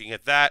 So I'm looking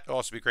at that. It'll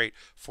also be great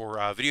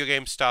for video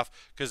game stuff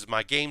because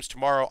my games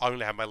tomorrow, I'm going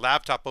to have my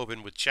laptop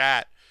open with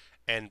chat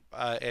and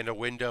a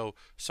window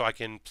so I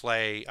can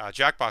play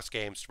Jackbox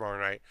games tomorrow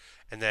night.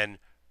 And then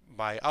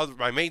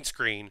my main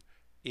screen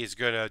is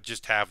going to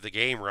just have the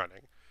game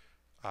running.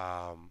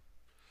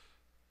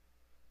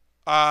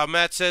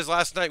 Matt says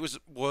last night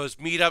was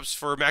meetups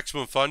for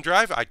Maximum Fun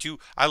Drive.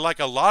 I like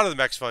a lot of the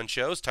Max Fun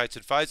shows. Tights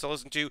and Fights I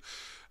listen to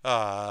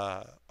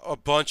a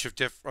bunch of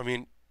different. I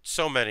mean,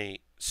 so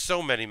many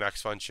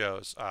Max Fun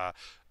shows.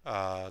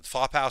 The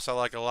Flophouse I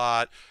like a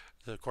lot.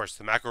 Of course,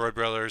 the McElroy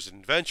Brothers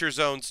and Adventure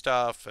Zone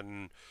stuff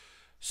and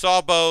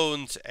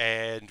Sawbones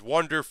and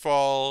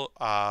Wonderful.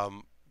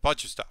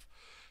 Bunch of stuff.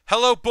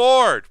 Hello,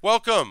 Board.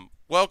 Welcome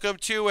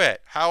to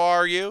it. How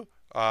are you?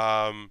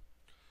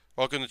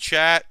 Welcome to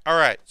chat. All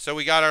right, so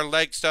we got our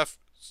leg stuff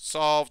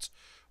solved.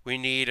 We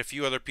need a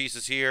few other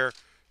pieces here.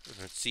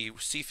 Let's see,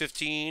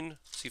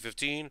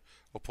 C15.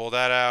 We'll pull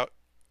that out.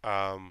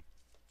 Kind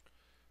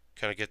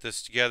of get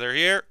this together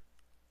here.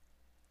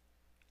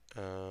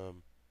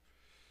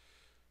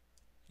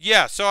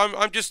 Yeah, so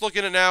I'm just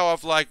looking at now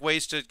of like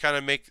ways to kind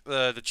of make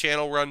the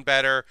channel run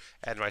better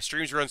and my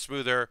streams run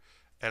smoother.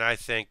 And I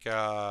think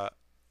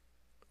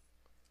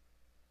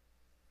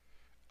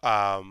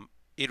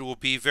it will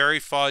be very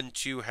fun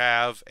to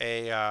have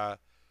a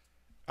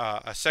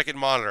second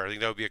monitor. I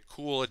think that would be a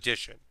cool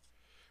addition.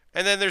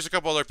 And then there's a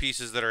couple other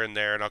pieces that are in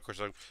there, and of course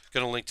I'm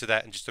going to link to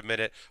that in just a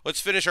minute. Let's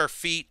finish our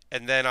feet,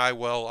 and then I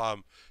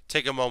will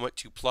take a moment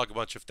to plug a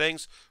bunch of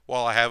things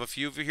while I have a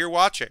few of you here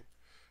watching.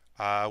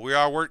 We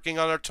are working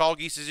on our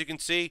Tallgeese, as you can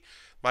see.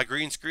 My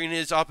green screen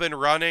is up and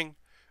running.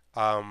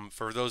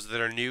 For those that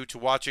are new to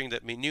watching,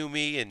 that knew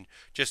me and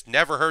just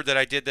never heard that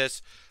I did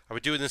this, I've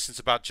been doing this since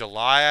about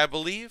July, I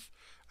believe.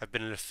 I've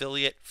been an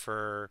affiliate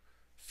for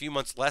a few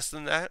months less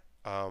than that.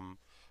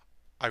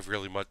 I've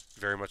really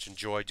very much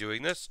enjoyed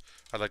doing this.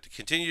 I'd like to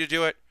continue to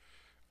do it.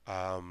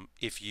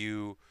 If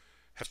you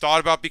have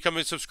thought about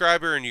becoming a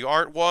subscriber and you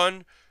aren't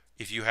one,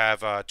 if you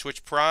have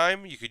Twitch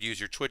Prime, you could use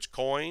your Twitch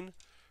coin.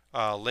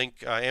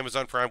 Link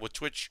Amazon Prime with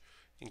Twitch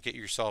and get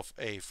yourself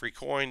a free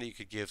coin that you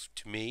could give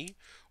to me,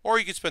 or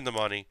you could spend the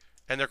money.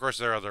 And of course,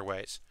 there are other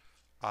ways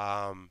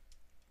to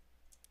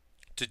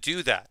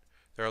do that.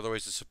 There are other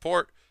ways to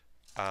support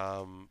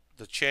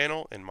the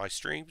channel and my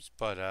streams.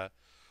 But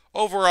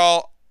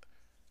overall,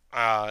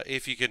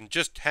 if you can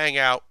just hang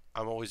out,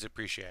 I'm always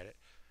appreciate it.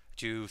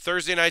 Do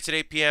Thursday nights at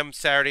 8 p.m.,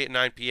 Saturday at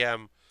 9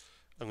 p.m.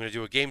 I'm going to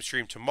do a game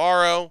stream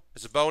tomorrow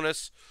as a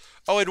bonus.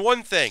 Oh, and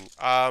one thing.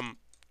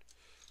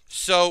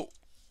 So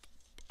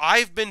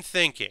I've been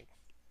thinking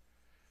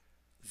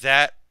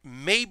that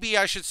maybe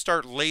I should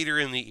start later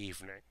in the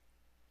evening.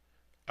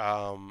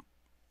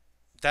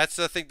 That's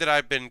the thing that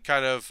I've been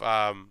kind of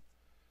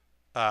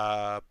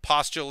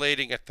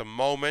postulating at the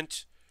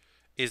moment,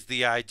 is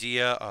the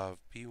idea of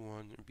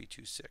B1 and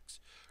B26.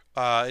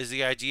 Is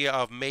the idea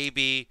of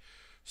maybe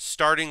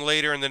starting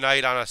later in the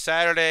night on a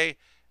Saturday,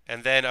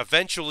 and then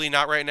eventually,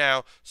 not right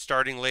now,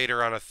 starting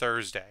later on a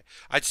Thursday.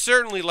 I'd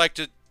certainly like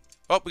to...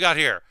 Oh, we got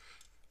here.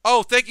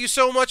 Oh, thank you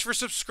so much for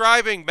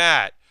subscribing,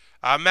 Matt.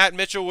 Matt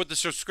Mitchell with the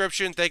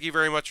subscription. Thank you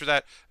very much for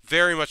that.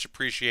 Very much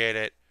appreciate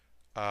it.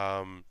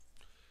 Oh,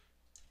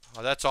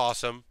 that's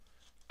awesome.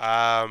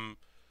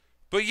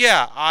 But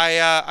yeah,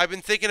 I've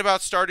been thinking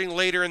about starting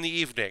later in the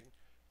evening.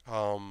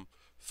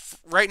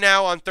 Right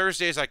now on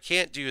Thursdays I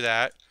can't do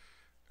that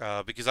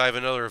because I have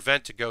another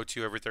event to go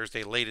to every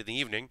Thursday late in the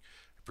evening.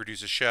 I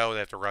produce a show that I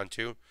have to run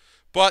to.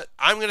 But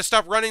I'm going to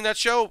stop running that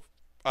show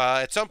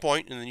at some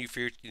point in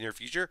the near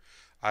future.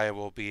 I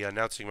will be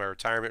announcing my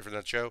retirement from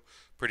that show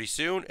pretty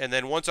soon. And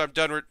then once I'm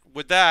done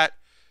with that,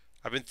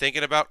 I've been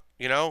thinking about,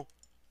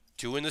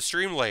 doing the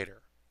stream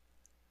later.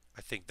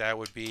 I think that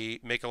would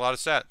make a lot of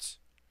sense.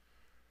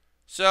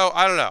 So,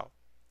 I don't know.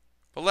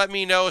 But let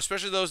me know,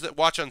 especially those that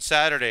watch on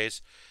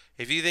Saturdays,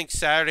 if you think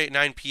Saturday at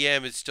 9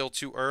 p.m. is still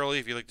too early,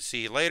 if you'd like to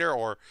see it later,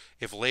 or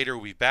if later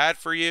will be bad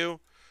for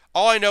you.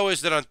 All I know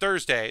is that on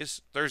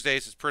Thursdays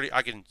is pretty,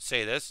 I can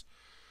say this,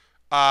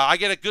 I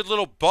get a good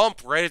little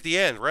bump right at the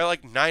end, right at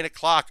like 9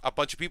 o'clock, a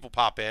bunch of people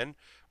pop in,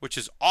 which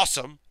is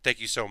awesome.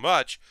 Thank you so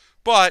much.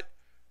 But,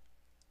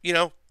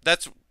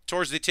 that's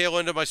towards the tail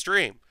end of my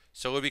stream.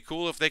 So it would be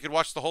cool if they could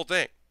watch the whole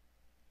thing.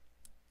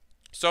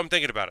 So I'm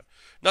thinking about it.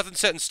 Nothing's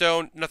set in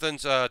stone.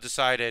 Nothing's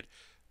decided.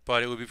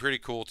 But it would be pretty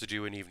cool to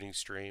do an evening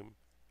stream.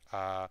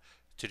 To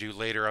do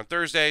later on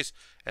Thursdays.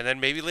 And then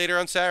maybe later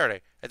on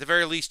Saturday. At the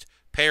very least,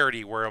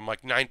 parity where I'm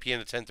like 9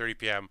 p.m. to 10:30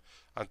 p.m.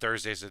 on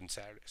Thursdays and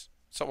Saturdays.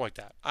 Something like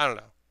that. I don't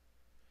know.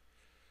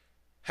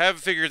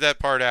 Haven't figured that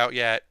part out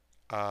yet.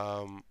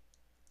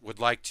 Would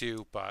like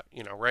to. But,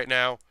 right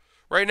now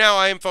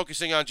I am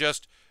focusing on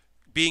just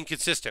being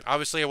consistent.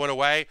 Obviously, I went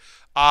away.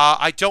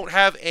 I don't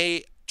have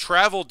a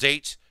travel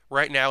date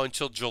right now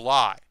until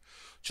July.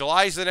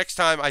 July is the next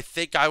time I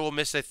think I will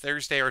miss a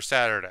Thursday or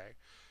Saturday.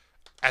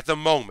 At the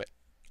moment,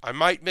 I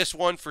might miss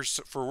one for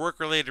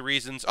work-related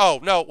reasons. Oh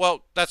no,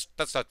 well that's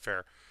not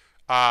fair.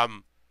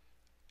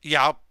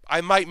 Yeah,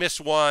 I might miss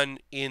one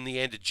in the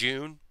end of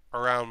June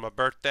around my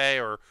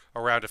birthday or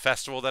around a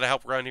festival that I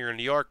help run here in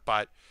New York.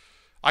 But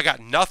I got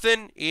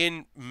nothing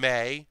in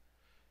May,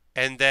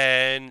 and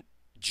then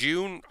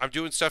June I'm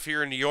doing stuff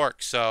here in New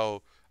York,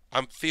 so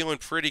I'm feeling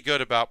pretty good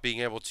about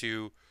being able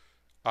to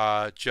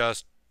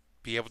just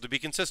be able to be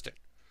consistent.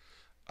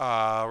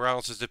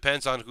 Ronald says,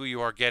 depends on who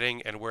you are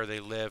getting and where they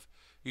live.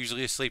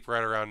 Usually asleep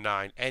right around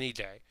 9 any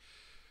day.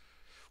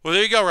 Well,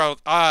 there you go,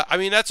 Ronald. I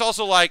mean, that's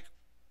also like,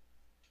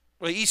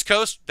 well, East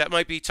Coast, that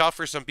might be tough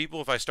for some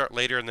people if I start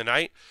later in the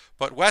night.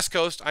 But West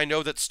Coast, I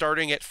know that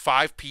starting at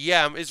 5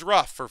 p.m. is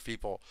rough for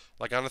people,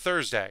 like on a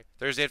Thursday.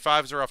 Thursday at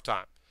 5 is a rough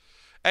time.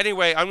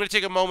 Anyway, I'm going to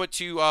take a moment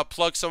to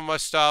plug some of my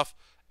stuff,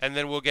 and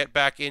then we'll get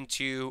back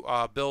into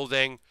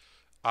building.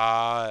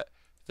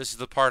 This is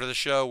the part of the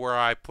show where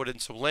I put in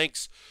some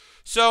links.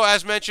 So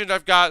as mentioned,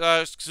 I've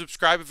got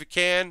subscribe if you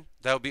can.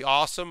 That would be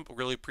awesome.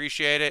 Really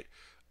appreciate it.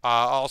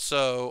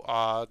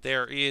 Also,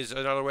 there is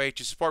another way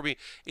to support me.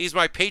 Is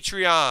my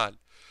Patreon.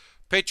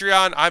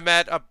 Patreon, I'm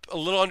at a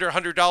little under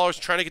 $100,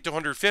 trying to get to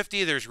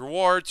 150. There's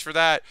rewards for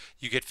that.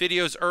 You get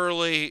videos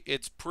early.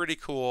 It's pretty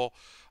cool.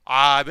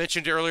 I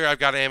mentioned earlier I've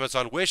got an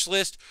Amazon wish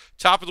list.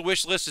 Top of the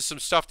wish list is some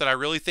stuff that I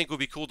really think would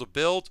be cool to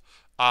build.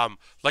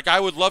 Like I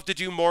would love to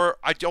do more.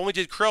 I only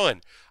did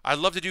Krillin. I'd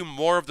love to do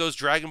more of those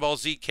Dragon Ball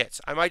Z kits.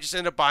 I might just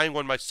end up buying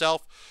one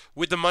myself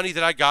with the money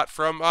that I got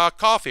from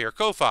Coffee or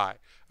Ko-Fi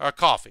or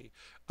Coffee.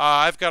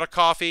 I've got a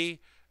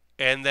Coffee,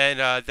 and then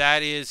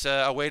that is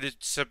a way to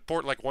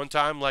support. Like one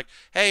time, like,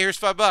 hey, here's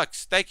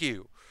 $5, thank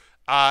you,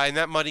 and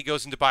that money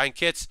goes into buying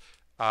kits.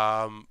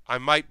 I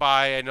might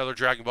buy another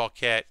Dragon Ball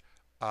kit.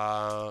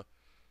 And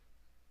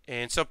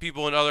some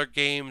people in other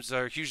games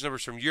are huge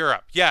numbers from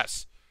Europe.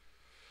 Yes.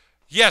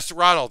 Yes,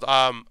 Ronald.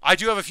 I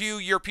do have a few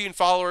European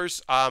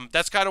followers.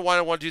 That's kind of why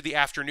I want to do the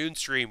afternoon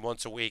stream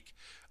once a week.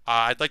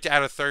 I'd like to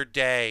add a third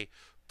day,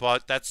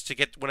 but that's to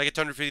get when I get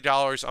to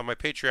 $150 on my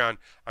Patreon,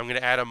 I'm going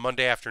to add a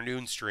Monday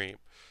afternoon stream.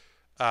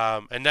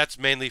 And that's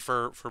mainly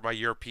for my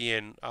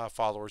European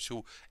followers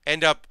who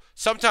end up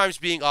sometimes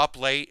being up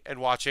late and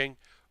watching,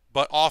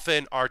 but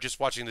often are just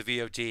watching the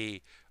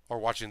VOD or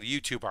watching the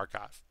YouTube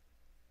archive.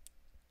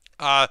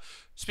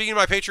 Speaking of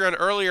my Patreon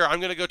earlier, I'm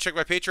going to go check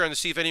my Patreon to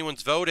see if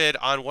anyone's voted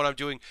on what I'm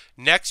doing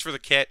next for the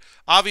kit.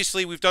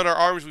 Obviously, we've done our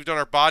arms, we've done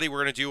our body.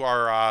 We're going to do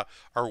our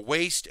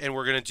waist, and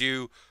we're going to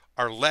do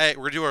our leg.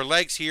 We're going to do our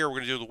legs here. We're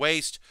going to do the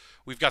waist.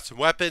 We've got some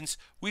weapons.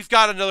 We've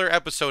got another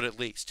episode at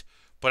least.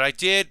 But I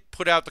did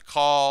put out the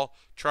call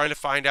trying to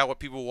find out what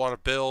people want to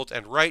build,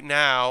 and right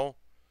now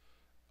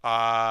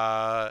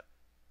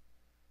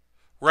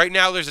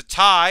there's a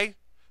tie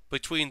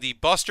between the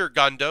Buster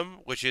Gundam,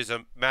 which is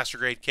a Master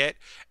Grade kit,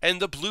 and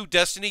the Blue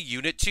Destiny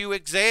Unit 2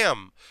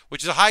 Exam,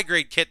 which is a high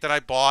grade kit that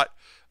I bought.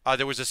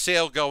 There was a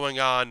sale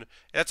going on.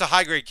 That's a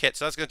high grade kit,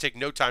 so that's going to take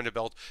no time to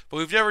build. But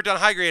we've never done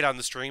high grade on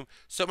the stream,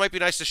 so it might be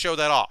nice to show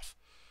that off.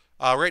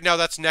 Right now,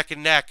 that's neck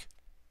and neck.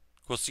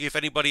 We'll see if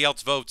anybody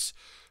else votes.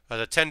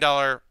 The $10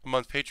 a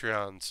month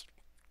patrons,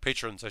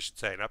 I should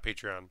say, not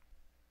Patreon.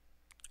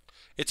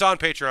 It's on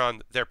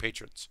Patreon. They're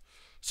patrons.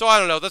 So I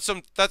don't know. That's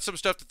some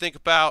stuff to think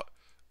about.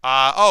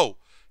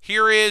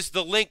 Here is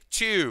the link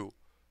to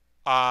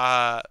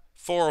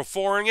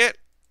 404ing it.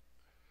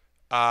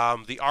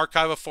 The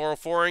archive of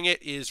 404ing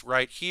it is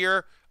right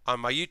here on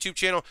my YouTube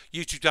channel,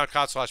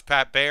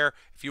 youtube.com/PatBaer,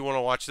 if you want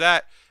to watch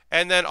that.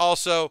 And then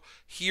also,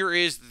 here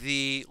is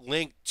the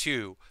link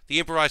to the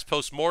improvised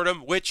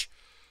postmortem, which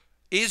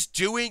is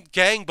doing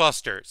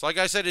gangbusters. Like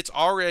I said, it's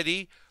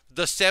already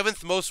the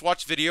 7th most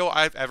watched video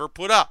I've ever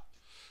put up.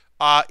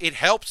 It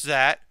helps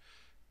that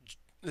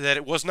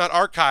it was not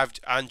archived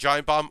on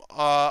Giant Bomb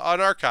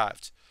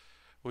Unarchived,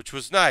 which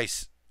was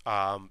nice.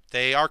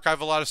 They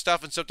archive a lot of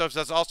stuff, and sometimes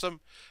that's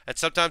awesome, and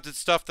sometimes it's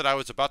stuff that I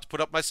was about to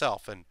put up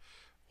myself, and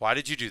why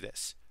did you do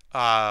this?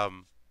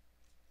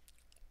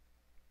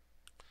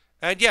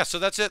 And yeah, so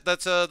that's it.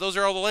 Those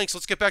are all the links.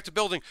 Let's get back to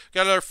building.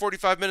 Got another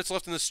 45 minutes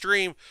left in the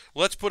stream.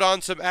 Let's put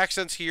on some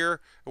accents here,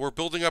 and we're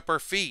building up our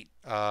feet.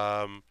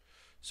 So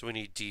we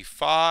need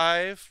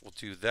D5. We'll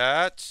do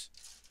that.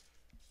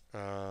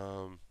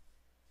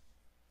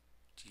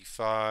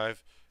 D5,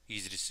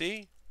 easy to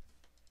see.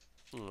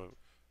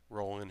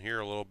 Roll in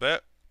here a little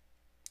bit.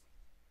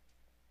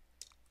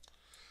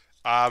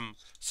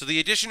 So the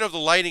addition of the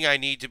lighting I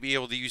need to be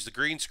able to use the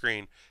green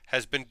screen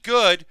has been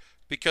good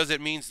because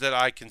it means that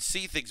I can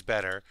see things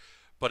better.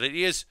 But it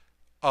is,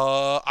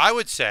 I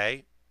would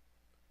say,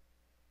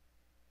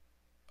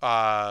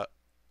 it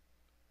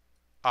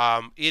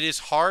is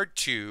hard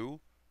to.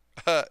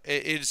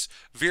 It is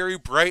very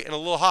bright and a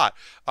little hot.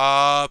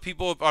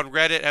 People on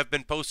Reddit have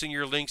been posting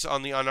your links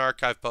on the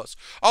unarchived posts.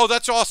 Oh,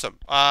 that's awesome.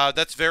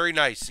 That's very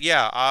nice.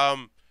 Yeah.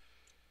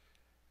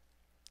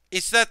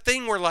 It's that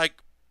thing where, like,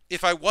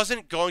 if I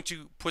wasn't going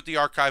to put the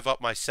archive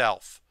up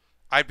myself,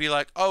 I'd be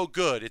like, oh,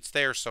 good, it's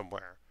there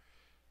somewhere.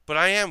 But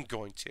I am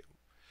going to.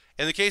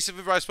 In the case of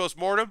Improvised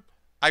Postmortem,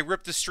 I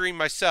ripped the stream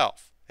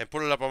myself and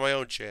put it up on my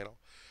own channel.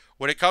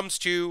 When it comes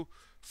to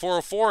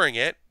 404ing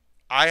it,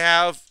 I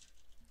have...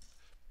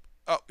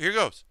 Oh, here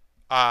goes.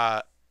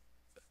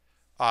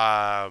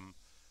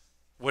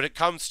 When it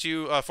comes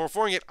to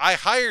 404ing it, I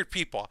hired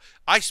people.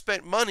 I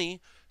spent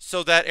money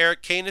so that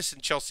Eric Canis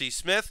and Chelsea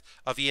Smith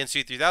of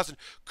ENC 3000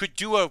 could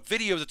do a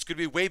video that's going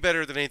to be way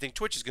better than anything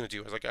Twitch is going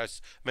to do. Like I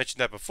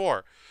mentioned that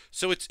before.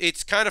 So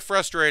it's kind of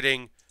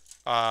frustrating.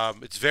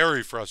 It's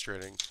very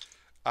frustrating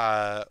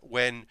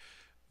when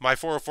my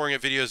 404ing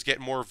it videos get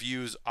more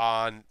views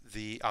on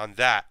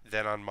that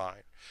than on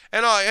mine.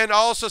 And I'll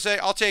also say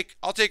I'll take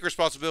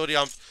responsibility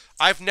on.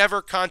 I've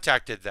never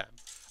contacted them.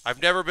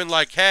 I've never been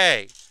like,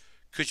 hey,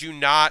 could you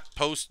not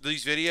post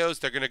these videos?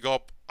 They're going to go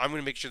up. I'm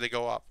going to make sure they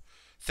go up.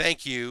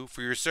 Thank you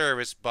for your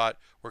service, but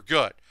we're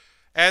good.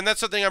 And that's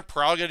something I'm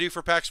probably going to do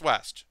for PAX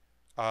West.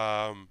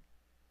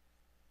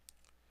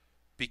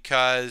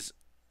 Because,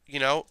 you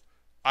know,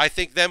 I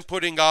think them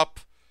putting up,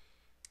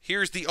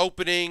 here's the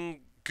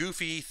opening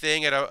goofy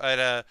thing at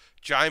a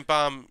Giant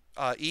Bomb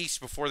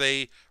East before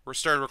they were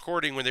started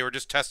recording when they were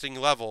just testing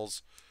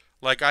levels.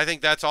 Like I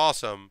think that's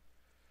awesome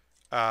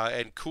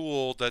and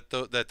cool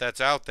that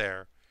that's out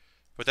there.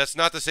 But that's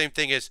not the same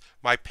thing as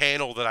my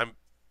panel that I'm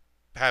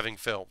having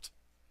filmed.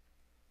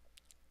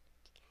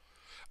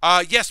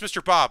 Yes,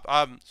 Mr. Bob.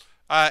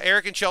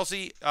 Eric and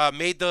Chelsea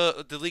made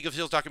the League of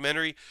Heels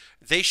documentary.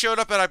 They showed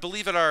up at I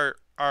believe at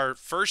our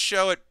first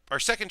show at our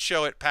second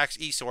show at PAX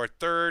East, so our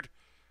third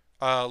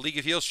League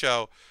of Heels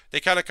show. They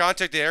kind of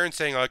contacted Aaron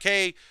saying like,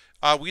 "Hey,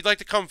 we'd like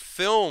to come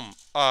film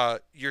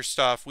your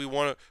stuff. We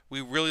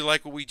really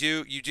like what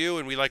you do,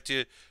 and we like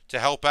to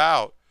help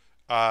out."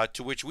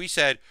 To which we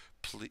said,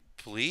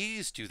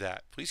 Please do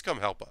that. Please come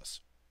help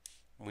us.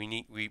 We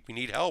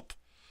need help."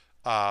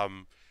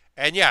 And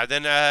yeah,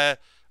 then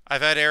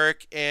I've had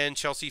Eric and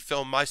Chelsea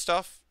film my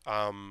stuff,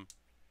 and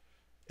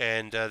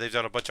they've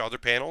done a bunch of other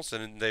panels,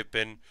 and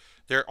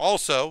they're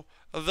also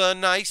the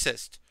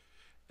nicest.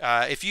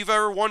 If you've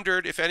ever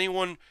wondered if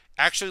anyone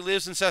actually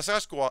lives in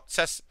Saskatchewan,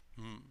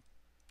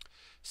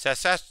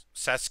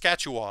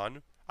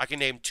 I can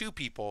name two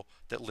people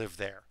that live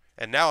there,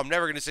 and now I'm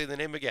never going to say the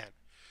name again,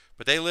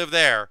 but they live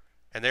there,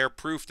 and they're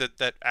proof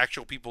that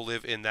actual people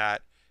live in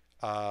that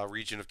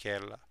region of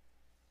Canada.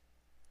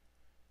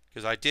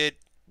 Because I did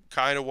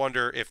kind of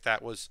wonder if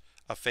that was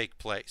a fake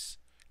place,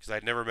 because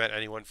I'd never met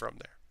anyone from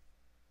there.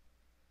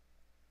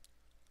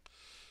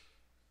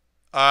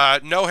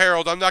 No,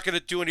 Harold, I'm not going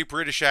to do any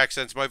British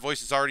accents. My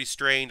voice is already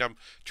strained. I'm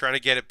trying to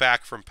get it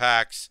back from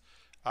PAX,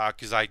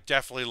 because I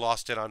definitely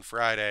lost it on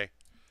Friday.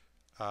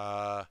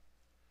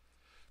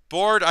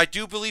 Bored, I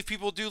do believe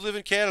people do live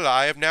in Canada.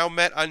 I have now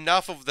met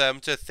enough of them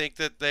to think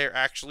that they're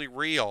actually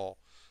real.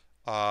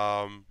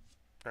 All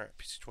right,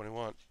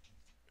 PC21.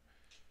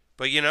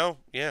 But yeah.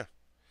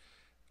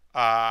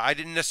 I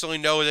didn't necessarily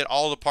know that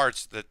all the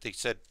parts that they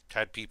said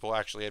had people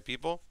actually had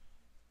people.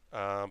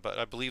 But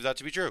I believe that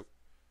to be true.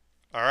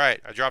 All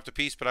right, I dropped a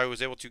piece, but I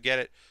was able to get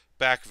it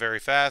back very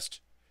fast.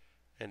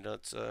 And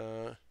let's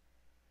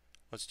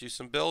do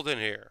some building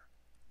here.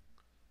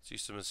 Let's do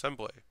some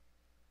assembly.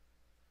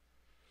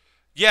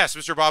 Yes,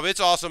 Mr. Bob, it's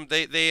awesome.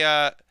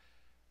 I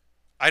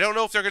don't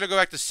know if they're going to go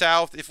back to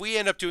South. If we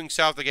end up doing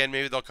South again,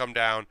 maybe they'll come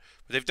down.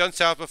 But they've done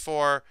South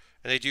before,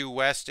 and they do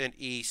West and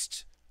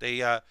East.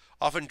 They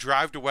often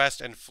drive to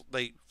West and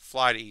they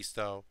fly to East,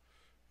 though,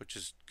 which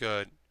is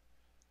good.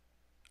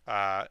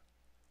 I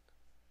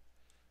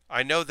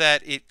know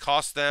that it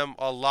cost them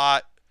a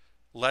lot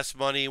less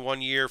money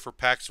one year for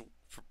PAX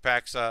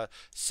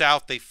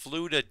South. They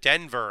flew to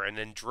Denver and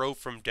then drove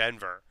from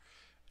Denver,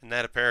 and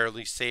that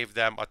apparently saved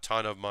them a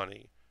ton of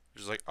money.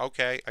 Which is like,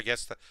 okay, I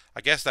guess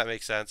that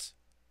makes sense.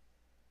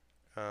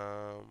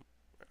 All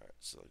right,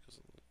 so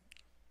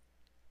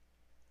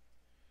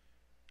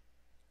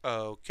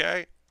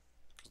okay,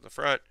 goes in the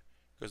front,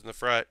 goes in the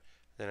front.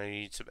 Then I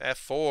need some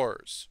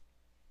F4s.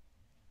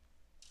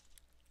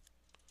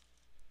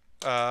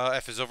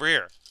 F is over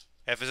here.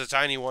 F is a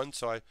tiny one,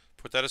 so I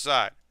put that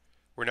aside.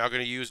 We're now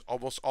going to use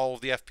almost all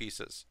of the F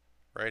pieces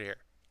right here.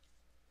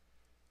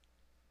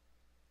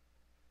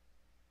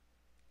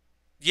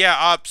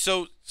 Yeah,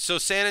 so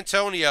San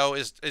Antonio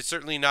is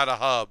certainly not a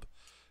hub.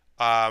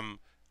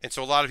 And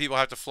so a lot of people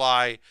have to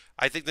fly.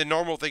 I think the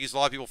normal thing is a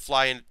lot of people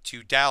fly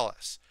into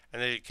Dallas,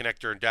 and they get a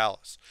connector in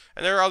Dallas.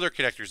 And there are other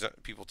connectors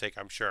that people take,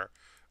 I'm sure.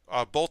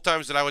 Both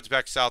times that I went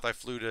back south, I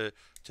flew to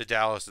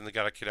Dallas, and they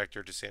got a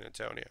connector to San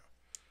Antonio.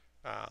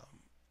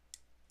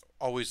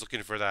 Always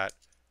looking for that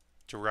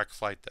direct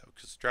flight, though,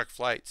 because direct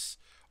flights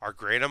are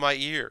great on my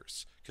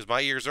ears, because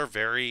my ears are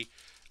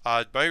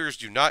my ears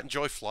do not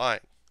enjoy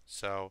flying.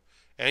 So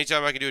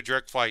anytime I can do a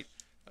direct flight,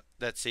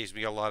 that saves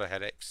me a lot of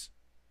headaches.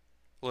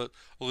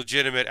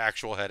 Legitimate,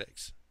 actual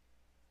headaches.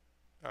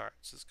 All right,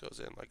 so this goes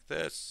in like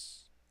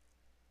this.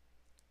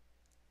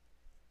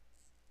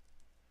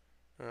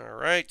 All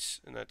right,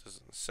 and that does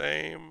the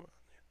same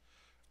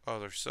on the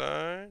other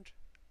side.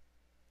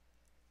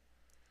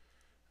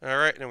 All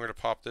right, and we're going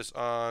to pop this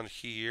on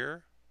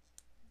here.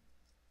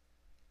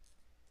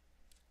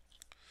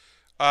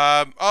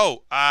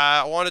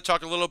 I want to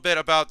talk a little bit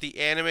about the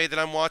anime that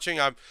I'm watching.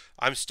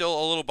 I'm still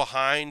a little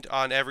behind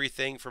on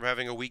everything from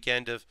having a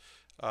weekend of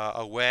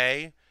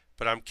away,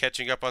 but I'm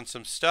catching up on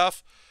some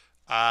stuff.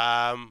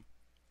 I'll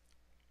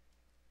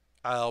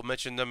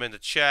mention them in the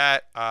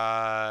chat.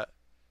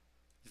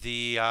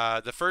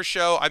 The first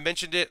show, I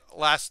mentioned it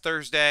last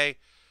Thursday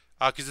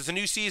because it's a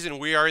new season.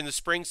 We are in the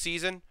spring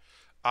season.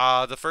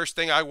 The first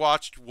thing I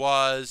watched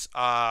was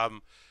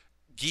GeGeGe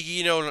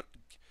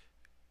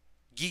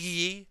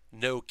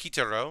no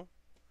Kitaro,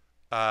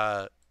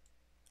 or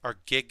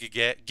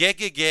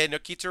GeGeGe no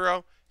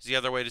Kitaro is the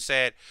other way to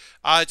say it.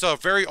 It's a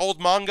very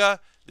old manga.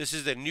 This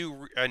is a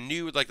new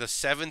like the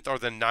 7th or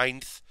the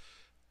 9th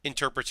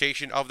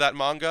interpretation of that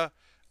manga.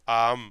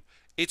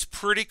 It's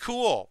pretty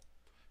cool.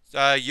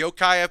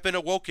 Yokai have been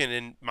awoken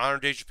in modern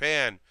day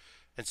Japan,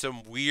 and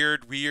some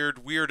weird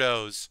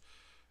weirdos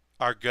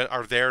are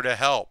there to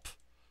help,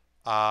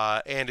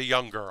 and a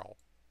young girl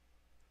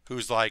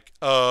who's like,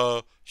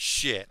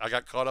 shit, I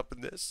got caught up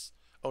in this.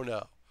 Oh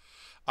no.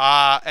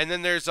 And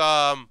then there's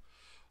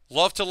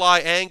Love to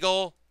Lie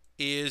Angle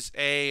is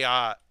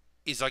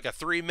like a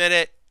 3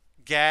 minute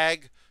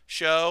gag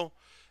show.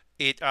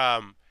 It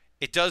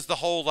does the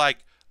whole like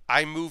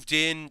I moved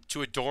in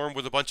to a dorm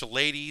with a bunch of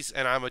ladies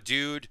and I'm a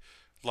dude,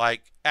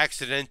 like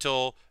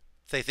accidental.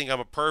 They think I'm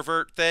a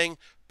pervert thing,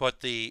 but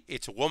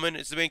it's a woman.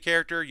 It's the main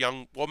character,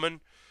 young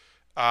woman.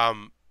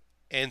 Um,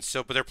 and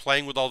so, but they're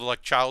playing with all the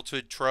like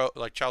childhood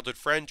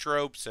friend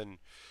tropes and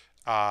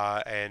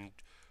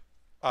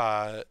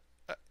uh,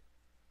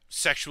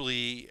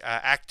 sexually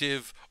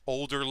active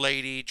older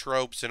lady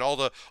tropes and all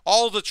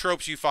the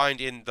tropes you find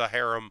in the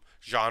harem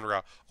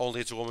genre.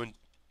 Only it's a woman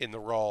in the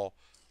role,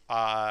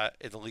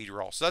 in the lead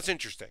role. So that's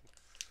interesting.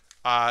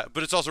 But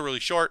it's also really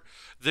short.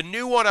 The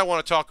new one I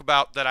want to talk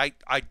about that I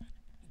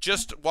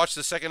just watched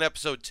the second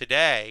episode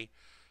today,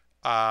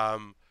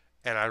 um,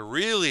 and I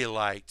really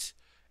liked,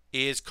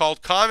 is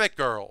called Comic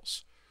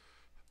Girls.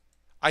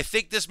 I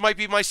think this might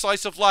be my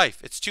slice of life.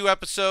 It's 2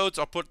 episodes.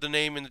 I'll put the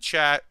name in the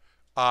chat.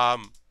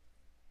 Um,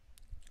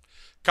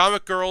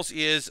 Comic Girls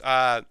is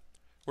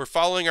we're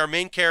following our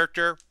main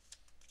character,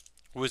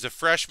 who is a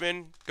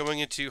freshman going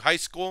into high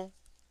school,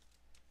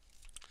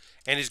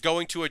 and is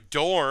going to a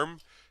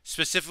dorm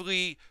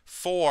specifically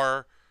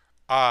for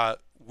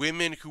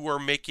women who are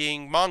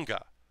making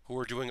manga, who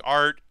are doing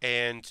art,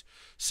 and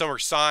some are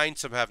signed,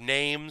 some have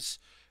names,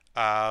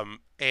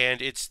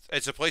 and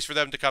it's a place for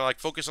them to kind of like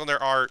focus on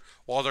their art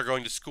while they're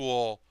going to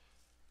school.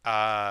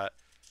 Uh,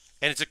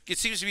 and it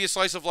seems to be a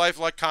slice of life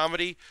like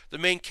comedy. The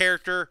main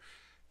character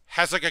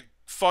has like a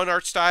fun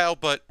art style,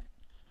 but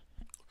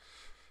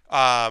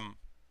um,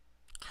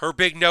 her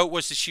big note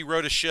was that she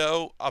wrote a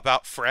show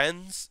about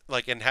friends,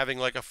 like and having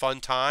like a fun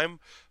time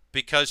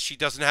because she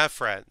doesn't have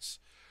friends,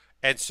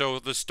 and so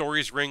the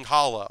stories ring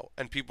hollow,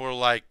 and people are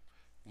like,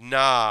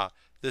 "Nah,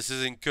 this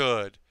isn't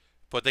good,"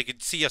 but they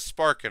could see a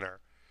spark in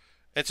her,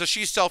 and so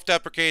she's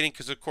self-deprecating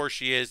because of course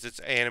she is. It's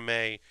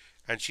anime,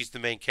 and she's the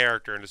main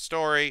character in the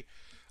story.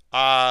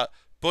 Uh,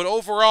 but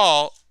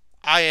overall,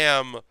 I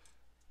am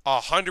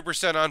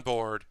 100% on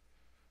board.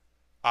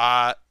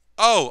 Uh,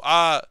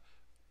 oh,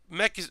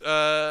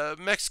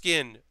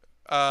 Mexican.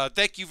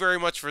 Thank you very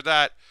much for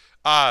that.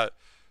 Uh,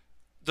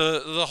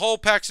 the whole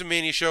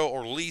Paxomania show,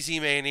 or Lazy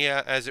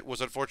Mania, as it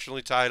was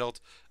unfortunately titled,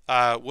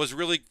 was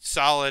really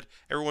solid.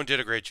 Everyone did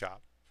a great job.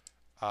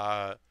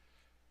 Uh,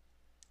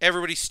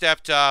 Everybody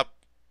stepped up.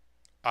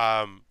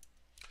 Um,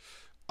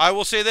 I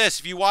will say this: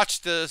 if you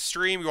watch the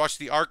stream, you watch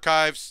the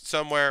archives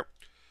somewhere,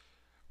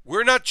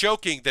 we're not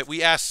joking that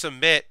we asked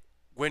Submit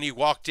when he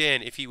walked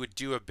in if he would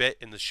do a bit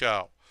in the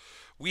show.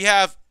 We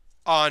have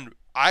on,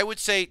 I would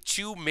say,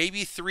 2,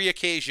 maybe 3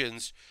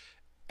 occasions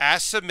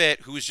asked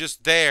Submit, who's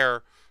just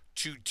there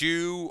to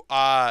do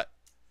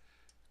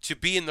to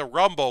be in the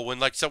rumble when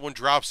like someone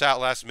drops out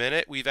last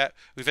minute. We've had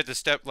to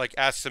step like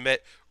ask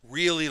Submit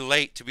really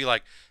late to be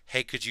like,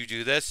 hey, could you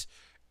do this?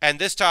 And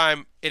this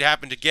time it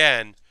happened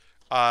again.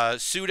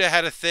 Suda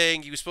had a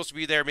thing. He was supposed to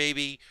be there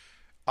maybe.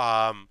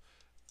 Um,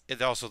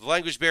 and also the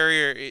language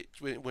barrier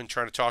when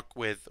trying to talk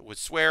with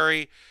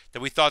Swery,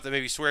 that we thought that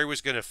maybe Swery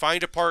was going to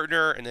find a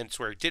partner, and then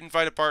Swery didn't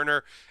find a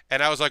partner.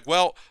 And I was like,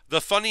 well,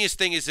 the funniest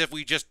thing is if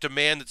we just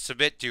demand that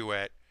Submit do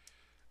it.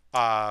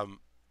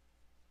 Um,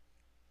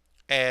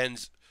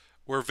 and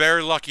we're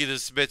very lucky that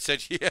Submit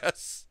said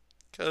yes,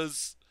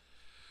 because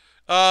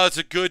it's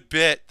a good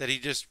bit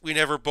that we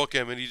never book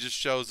him and he just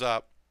shows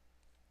up.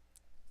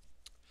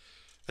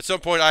 At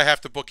some point, I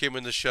have to book him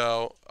in the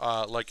show,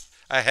 like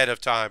ahead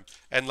of time,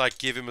 and like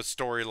give him a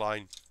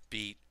storyline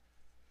beat,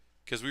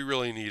 because we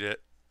really need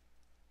it.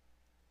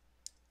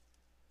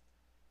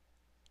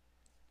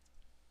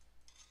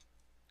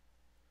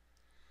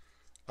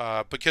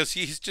 Because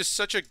he's just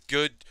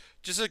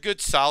just a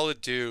good, solid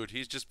dude.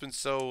 He's just been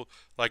so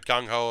like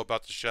gung ho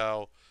about the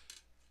show.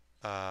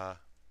 Uh,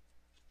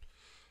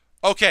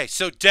 okay,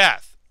 so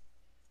Death.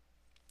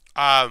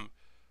 Um,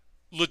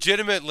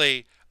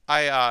 Legitimately,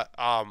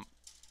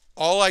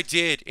 all I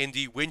did in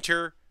the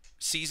winter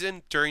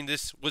season during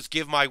this was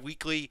give my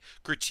weekly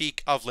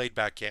critique of Laid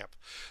Back Camp.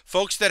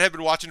 Folks that have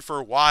been watching for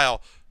a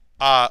while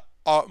are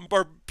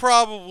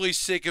probably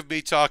sick of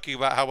me talking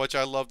about how much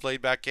I loved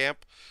Laid Back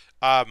Camp,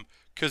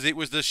 because it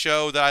was the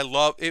show that I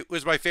love. It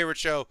was my favorite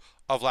show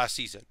of last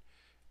season.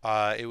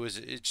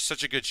 It's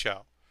such a good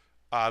show.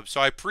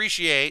 So I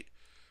appreciate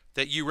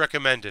that you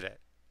recommended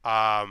it.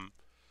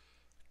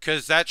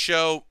 Because that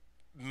show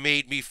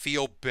made me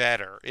feel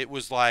better. It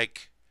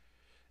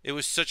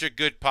was such a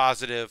good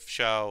positive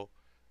show,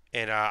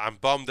 and I'm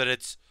bummed that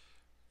it's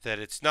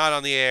not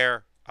on the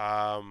air.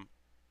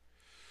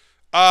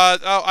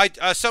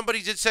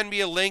 Somebody did send me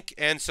a link,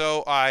 and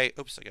so I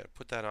gotta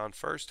put that on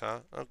first, huh?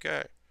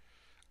 Okay.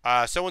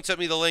 Someone sent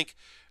me the link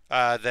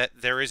that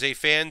there is a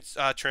fan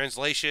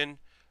translation,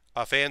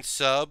 a fan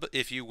sub,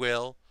 if you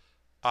will.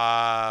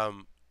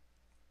 Um,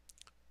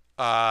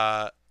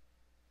 uh,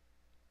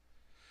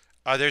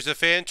 there's a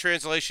fan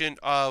translation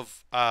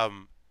of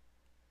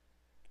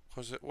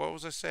what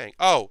was I saying?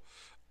 Oh,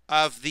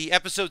 of the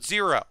episode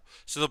 0.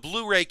 So the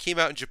Blu-ray came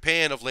out in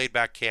Japan of Laid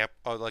Back Camp,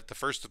 like the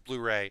first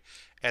Blu-ray,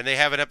 and they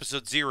have an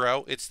episode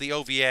 0. It's the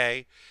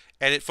OVA,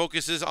 and it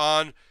focuses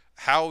on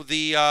how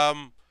the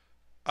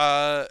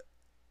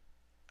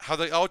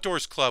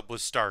outdoors club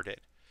was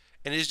started.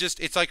 And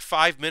it's like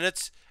 5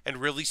 minutes and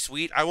really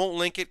sweet. I won't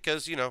link it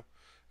because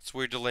it's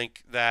weird to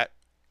link that.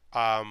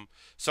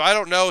 So I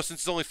don't know,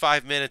 since it's only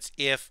 5 minutes,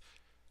 if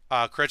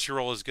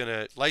Crunchyroll is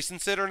gonna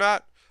license it or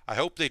not. I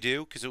hope they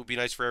do, because it would be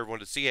nice for everyone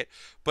to see it.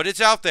 But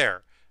it's out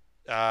there.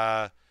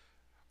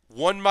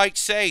 One might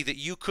say that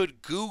you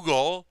could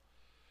Google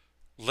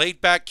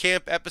Laid Back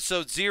Camp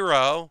Episode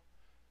 0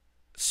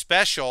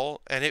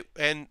 special,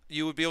 and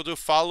you would be able to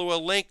follow a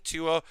link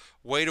to a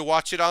way to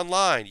watch it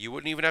online. You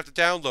wouldn't even have to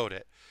download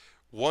it.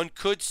 One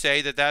could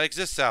say that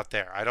exists out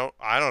there. I don't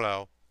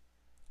know.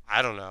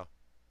 I don't know.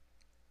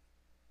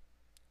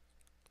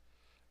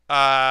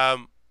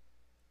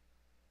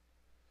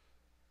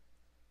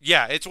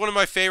 Yeah, it's one of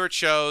my favorite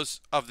shows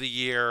of the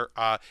year.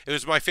 It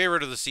was my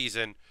favorite of the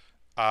season.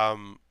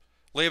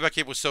 Laid Back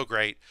Camp was so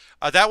great.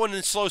 That one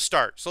and Slow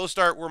Start. Slow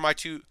Start were my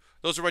two.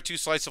 Those were my two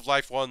slice of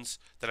life ones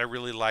that I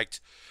really liked.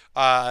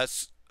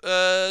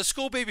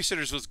 School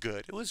Babysitters was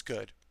good. It was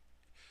good.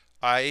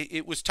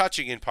 It was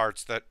touching in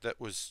parts that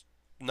was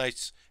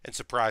nice and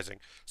surprising.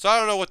 So I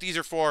don't know what these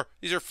are for.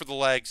 These are for the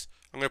legs.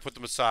 I'm going to put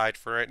them aside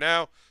for right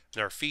now.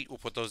 And our feet, we'll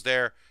put those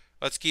there.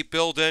 Let's keep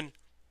building.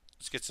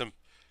 Let's get some.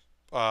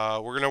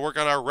 We're going to work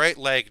on our right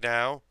leg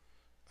now.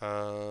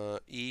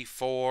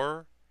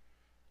 E4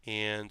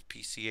 and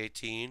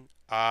PC18.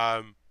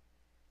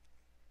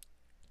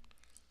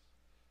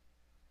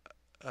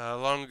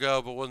 Long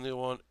ago, but wasn't the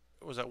one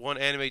was that one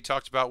anime you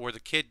talked about where the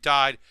kid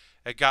died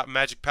and got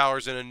magic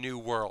powers in a new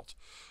world?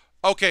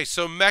 Okay,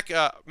 so Mech,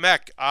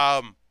 that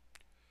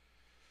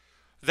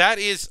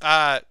is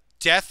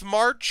Death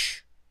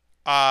March.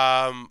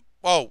 Oh,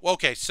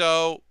 okay,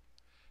 so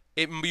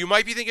you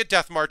might be thinking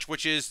Death March,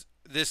 which is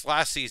this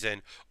last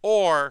season,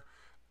 or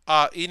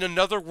In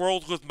Another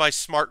World with My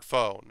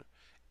Smartphone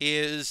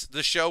is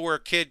the show where a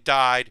kid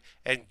died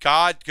and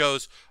God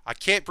goes, I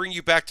can't bring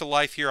you back to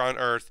life here on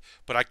Earth,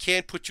 but I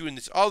can put you in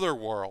this other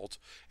world.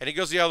 And he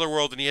goes to the other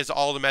world and he has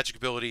all the magic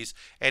abilities,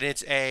 and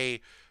it's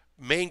a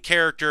main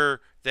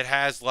character that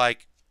has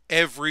like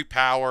every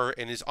power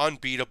and is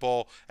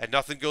unbeatable and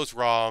nothing goes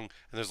wrong,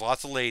 and there's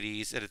lots of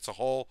ladies, and it's a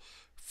whole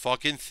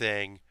fucking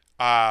thing.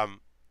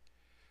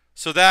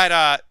 So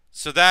that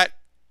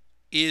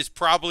is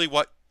probably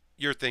what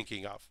you're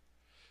thinking of.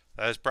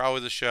 That is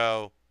probably the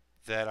show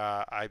that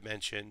I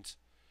mentioned,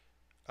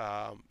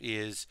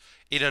 is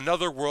In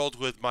Another World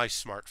with My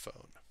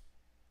Smartphone.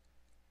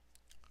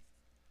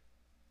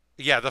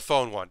 Yeah, the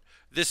phone one.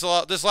 This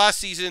last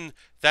season,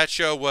 that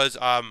show was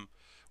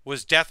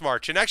Death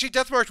March, and actually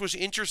Death March was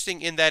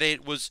interesting in that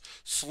it was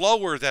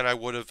slower than I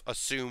would have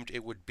assumed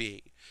it would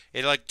be.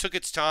 It like took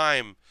its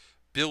time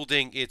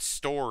building its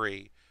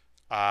story.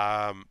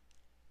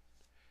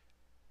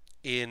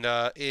 And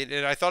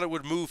I thought it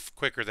would move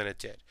quicker than it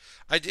did.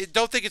 I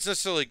don't think it's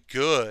necessarily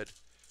good,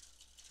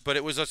 but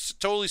it was a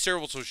totally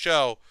serviceable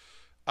show.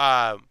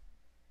 So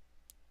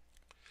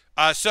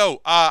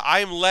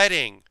I'm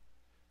letting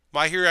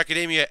My Hero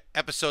Academia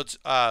episodes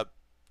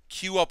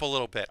queue up a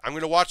little bit. I'm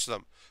going to watch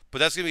them, but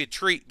that's going to be a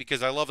treat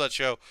because I love that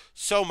show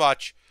so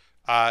much.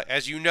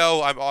 As you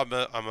know, I'm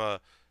a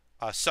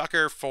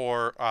sucker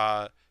for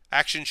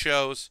action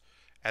shows,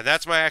 and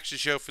that's my action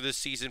show for this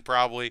season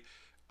probably.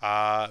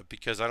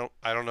 Because I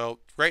don't know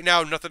right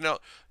now, nothing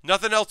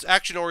else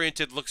action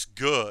oriented looks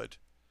good.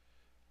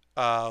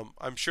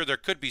 I'm sure there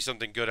could be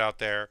something good out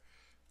there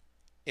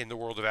in the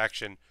world of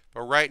action,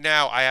 but right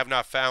now I have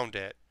not found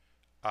it.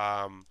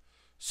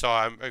 So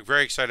I'm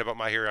very excited about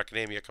My Hero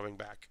Academia coming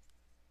back.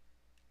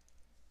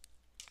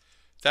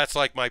 That's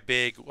like my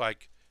big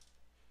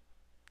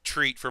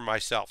treat for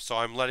myself. So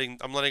I'm letting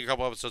a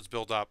couple episodes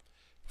build up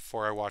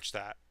before I watch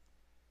that.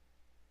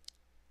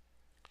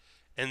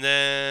 And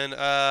then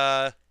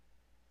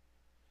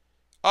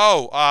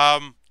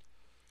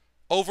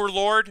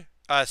Overlord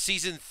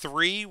season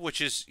 3, which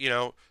is,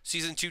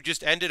 season 2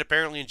 just ended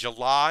apparently in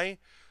July.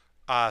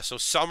 So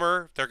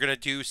summer they're going to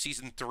do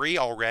season 3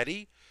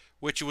 already,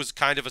 which was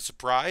kind of a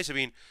surprise. I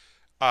mean,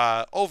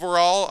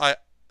 overall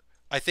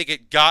I think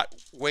it got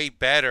way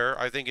better.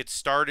 I think it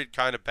started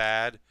kind of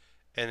bad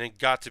and it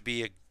got to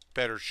be a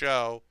better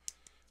show.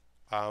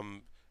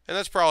 And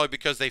that's probably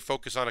because they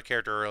focus on a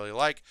character I really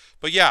like.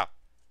 But yeah,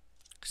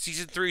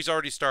 season 3 is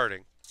already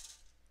starting.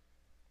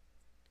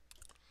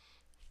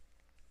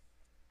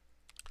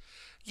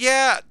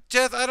 Yeah,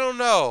 Death, I don't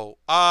know.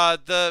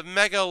 The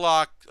Mega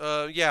Lock,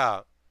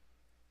 yeah.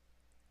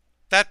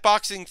 That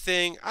boxing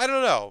thing, I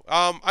don't know.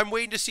 I'm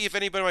waiting to see if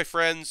anybody of my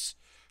friends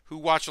who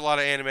watch a lot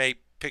of anime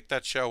pick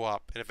that show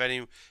up. And if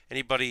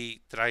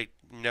anybody that I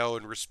know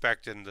and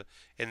respect in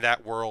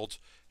that world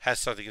has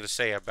something to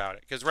say about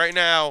it. Because right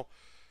now,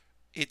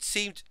 it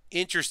seemed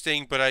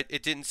interesting, but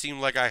it didn't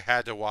seem like I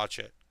had to watch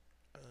it.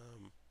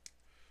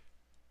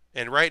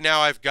 And right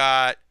now I've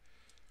got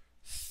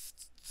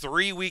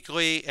 3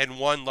 weekly and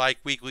 1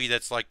 weekly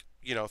that's like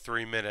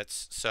 3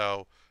 minutes.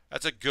 So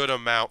that's a good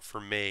amount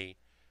for me.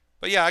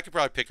 But yeah, I could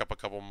probably pick up a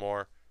couple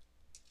more.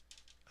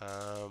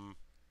 Um,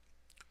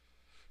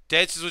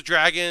 Dances with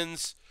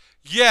Dragons.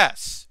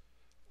 Yes.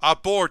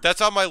 Bored.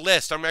 That's on my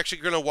list. I'm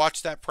actually going to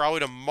watch that probably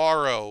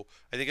tomorrow.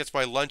 I think it's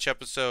my lunch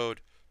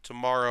episode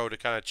tomorrow to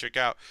kind of check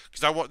out.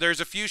 Because there's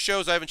a few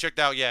shows I haven't checked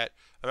out yet.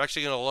 I'm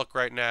actually going to look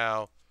right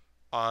now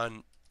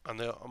on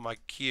my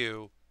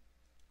queue.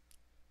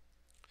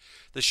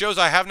 The shows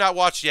I have not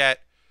watched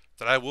yet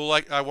that I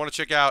want to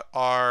check out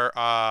are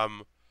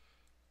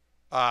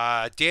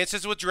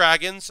Dances with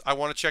Dragons. I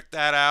want to check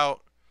that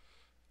out.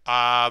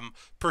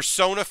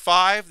 Persona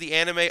 5, the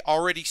anime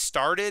already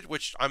started,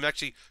 which I'm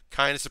actually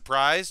kind of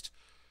surprised.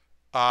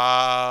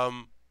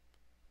 And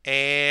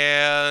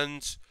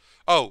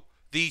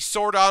the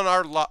Sword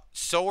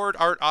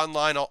Art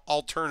Online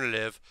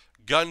alternative,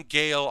 Gun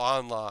Gale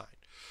Online.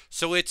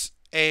 So it's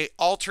a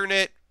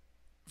alternate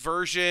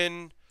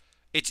version.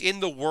 It's in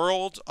the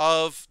world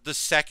of the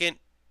second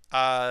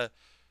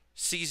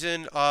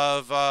season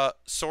of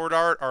Sword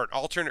Art, or an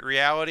alternate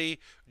reality.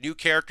 New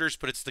characters,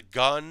 but it's the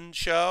Gun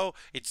show.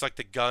 It's like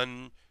the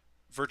Gun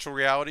virtual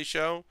reality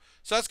show.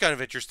 So that's kind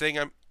of interesting.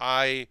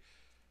 I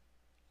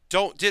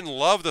didn't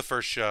love the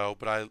first show,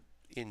 but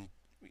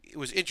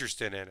was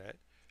interested in it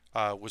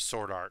with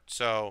Sword Art.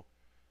 So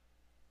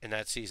in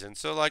that season,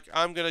 so like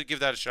I'm gonna give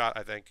that a shot.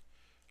 I think,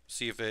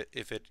 see if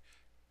it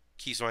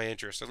keeps my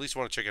interest. At least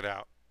want to check it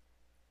out.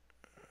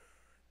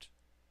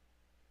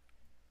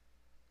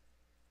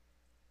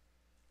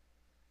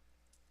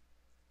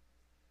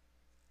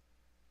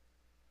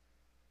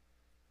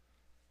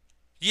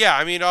 Yeah,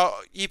 I mean,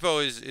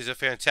 Ippo is a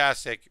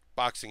fantastic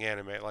boxing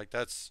anime. Like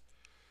that's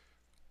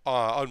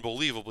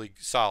unbelievably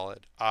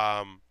solid.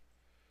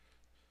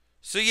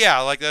 So yeah,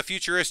 like the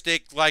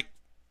futuristic, like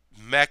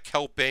mech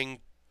helping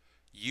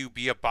you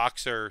be a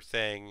boxer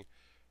thing,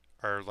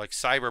 or like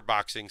cyber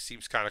boxing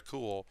seems kind of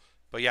cool.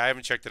 But yeah, I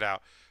haven't checked it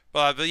out.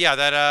 But yeah,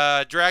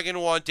 that Dragon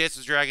One,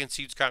 Dances Dragon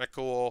seems kind of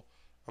cool.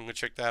 I'm gonna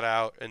check that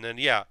out. And then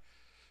yeah,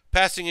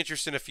 passing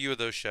interest in a few of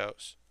those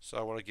shows, so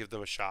I want to give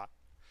them a shot.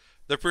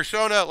 The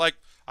Persona, like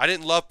I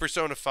didn't love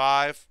Persona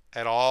 5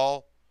 at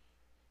all,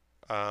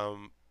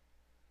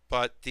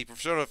 but the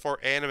Persona 4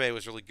 anime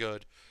was really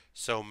good.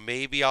 So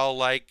maybe I'll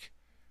like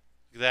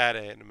that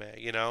anime.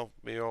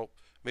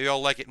 Maybe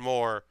I'll like it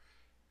more.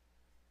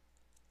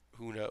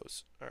 Who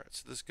knows? All right,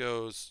 so this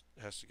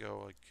has to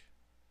go like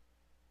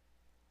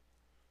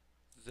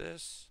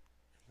this,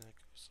 and that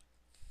goes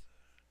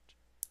like that.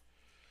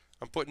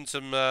 I'm putting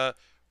some.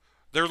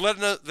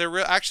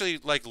 They're actually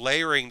like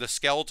layering the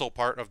skeletal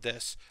part of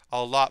this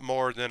a lot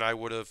more than I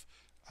would have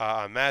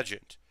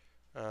imagined.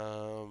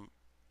 8.5,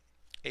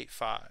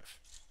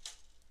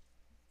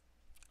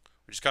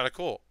 which is kind of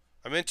cool.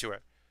 I'm into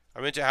it.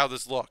 I'm into how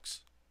this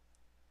looks.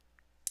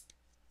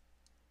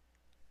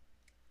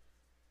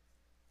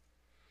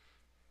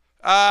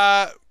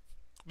 Uh,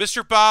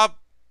 Mr. Bob,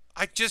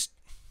 I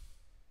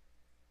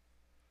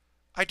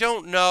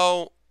don't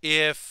know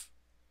if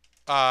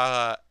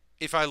I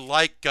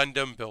like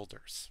Gundam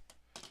builders.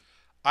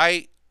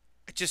 I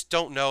just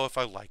don't know if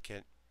I like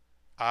it.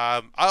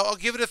 I'll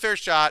give it a fair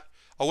shot.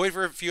 I'll wait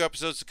for a few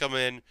episodes to come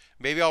in.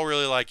 Maybe I'll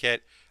really like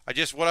it.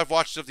 What I've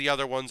watched of the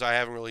other ones, I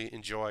haven't really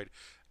enjoyed.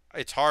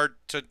 It's hard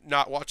to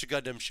not watch a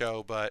Gundam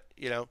show, but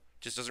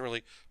just doesn't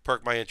really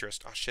perk my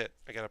interest. Oh shit!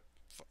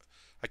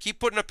 I keep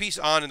putting a piece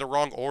on in the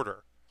wrong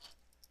order.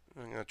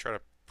 I'm gonna try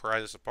to pry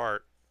this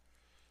apart.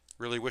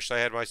 Really wish I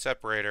had my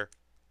separator.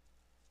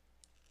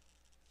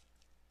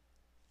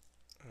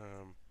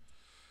 Um,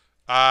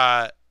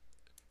 uh,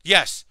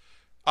 yes,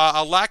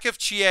 a lack of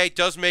Chie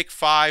does make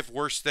 5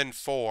 worse than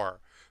 4,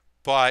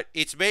 but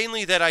it's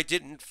mainly that I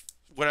didn't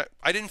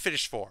I didn't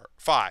finish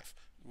 5.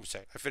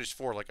 I finished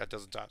 4 like a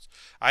dozen times.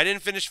 I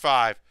didn't finish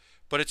 5,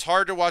 but it's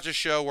hard to watch a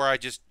show where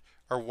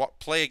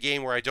play a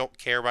game where I don't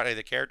care about any of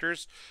the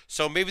characters.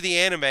 So maybe the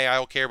anime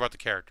I'll care about the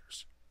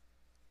characters.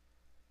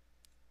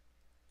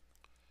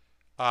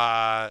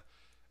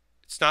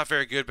 It's not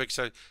very good, but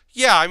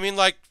yeah, I mean,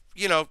 like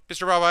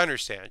Mr. Bob, I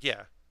understand.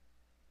 Yeah,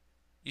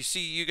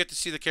 you get to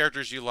see the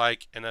characters you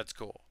like, and that's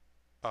cool.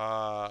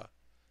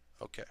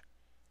 Okay,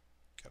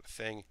 got a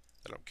thing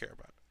I don't care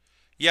about.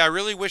 Yeah, I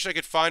really wish I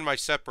could find my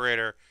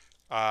separator.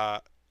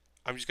 I'm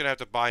just gonna have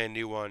to buy a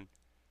new one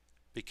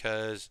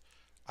because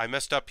I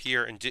messed up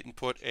here and didn't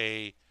put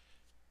a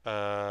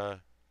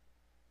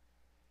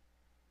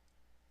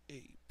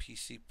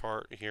PC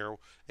part here,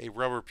 a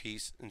rubber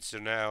piece, and so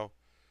now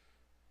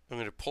I'm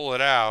going to pull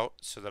it out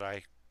so that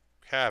I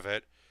have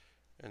it,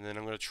 and then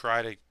I'm going to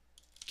try to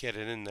get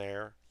it in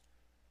there.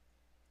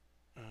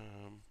 It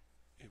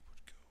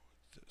would go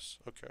like this.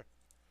 Okay.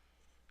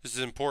 This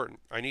is important.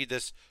 I need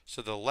this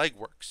so the leg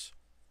works.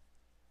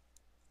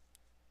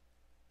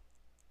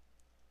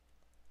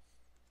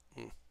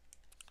 Of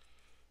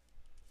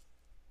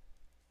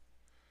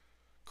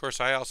course,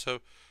 I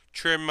also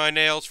trim my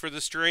nails for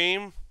the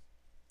stream.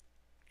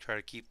 Try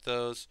to keep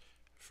those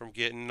from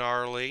getting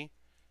gnarly.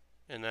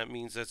 And that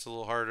means that's a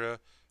little harder to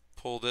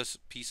pull this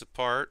piece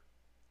apart.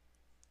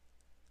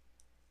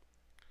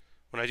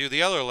 when I do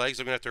the other legs,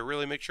 I'm going to have to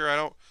really make sure I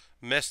don't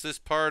mess this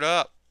part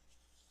up.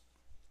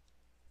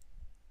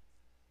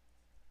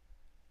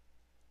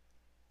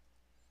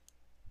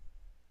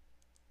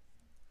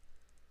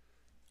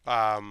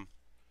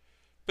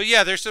 But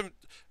yeah, there's some.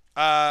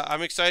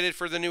 I'm excited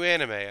for the new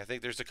anime. I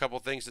think there's a couple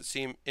things that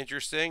seem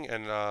interesting,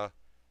 and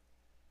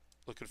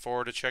looking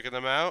forward to checking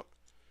them out.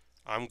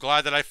 I'm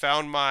glad that I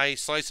found my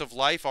slice of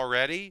life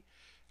already.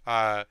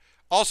 Uh,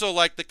 Also,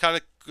 like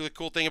the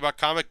cool thing about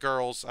Comic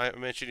Girls, I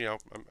mentioned, I'm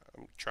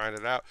trying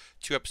it out.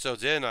 2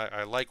 episodes in,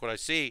 I like what I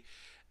see.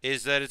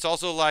 Is that it's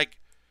also like,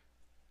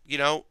 you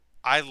know,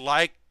 I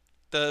like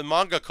the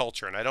manga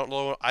culture, and I don't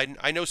know,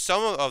 I know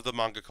some of the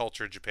manga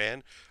culture in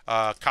Japan.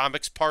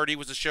 Comics Party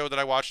was a show that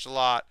I watched a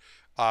lot.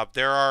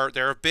 There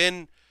have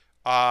been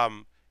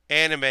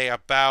anime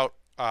about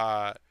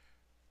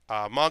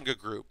manga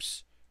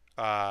groups.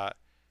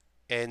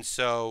 And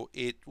so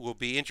it will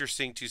be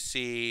interesting to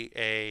see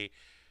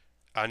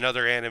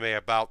another anime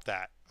about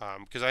that,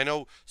 because I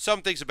know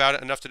some things about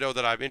it enough to know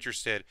that I'm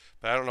interested,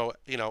 but I don't know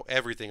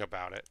everything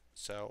about it.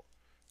 So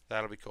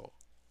that'll be cool.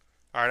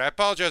 All right, I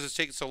apologize it's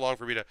taking so long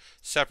for me to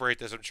separate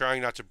this. I'm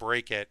trying not to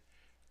break it,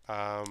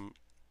 because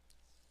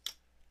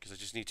I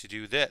just need to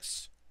do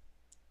this.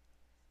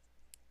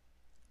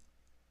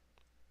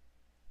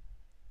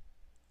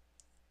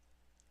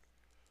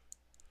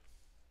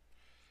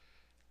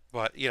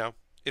 But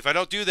if I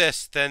don't do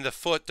this, then the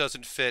foot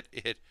doesn't fit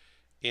it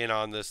in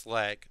on this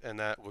leg, and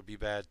that would be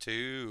bad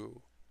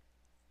too.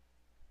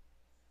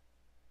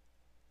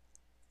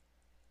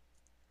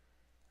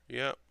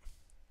 Yep.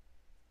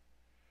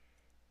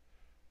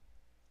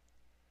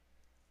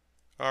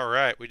 All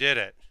right, we did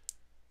it.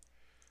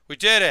 We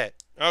did it.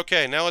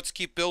 Okay, now let's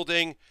keep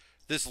building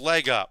this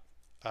leg up.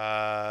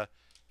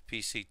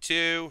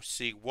 PC2,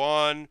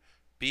 C1,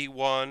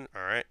 B1.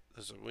 All right,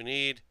 this is what we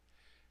need.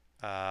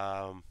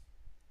 Um,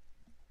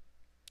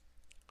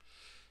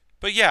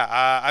 but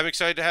yeah, I'm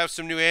excited to have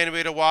some new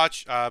anime to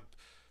watch.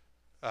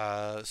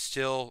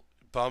 Still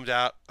bummed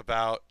out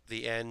about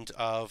the end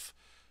of.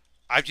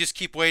 I just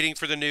keep waiting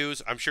for the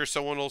news. I'm sure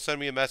someone will send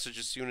me a message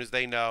as soon as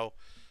they know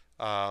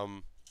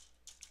um,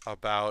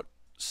 about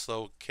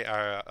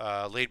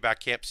Laid Back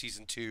Camp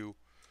Season 2,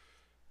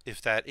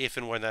 if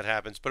and when that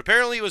happens. But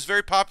apparently it was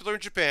very popular in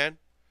Japan.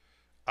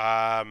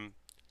 Um,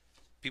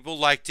 People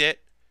liked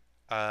it.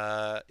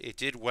 It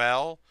did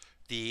well.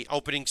 The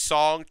opening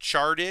song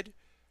charted,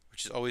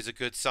 which is always a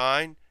good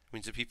sign. It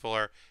means that people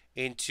are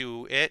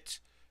into it.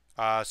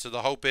 So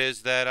the hope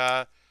is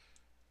that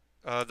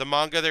the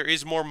manga, there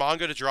is more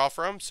manga to draw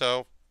from.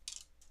 So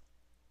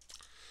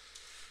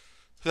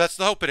that's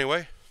the hope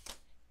anyway,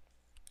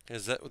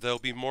 is that there'll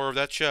be more of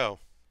that show.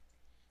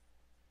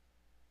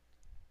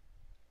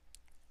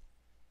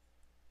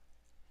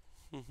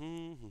 I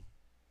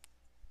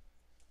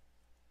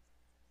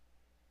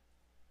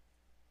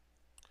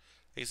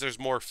guess there's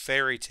more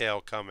fairy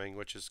tale coming,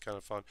 which is kind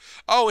of fun.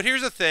 Oh, and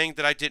here's a thing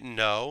that I didn't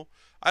know.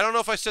 I don't know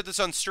if I said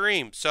this on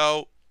stream.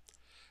 So,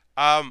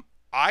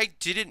 I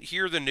didn't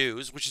hear the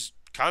news, which is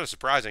kind of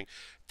surprising,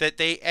 that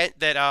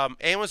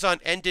Amazon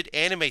ended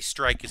Anime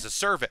Strike as a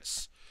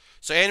service.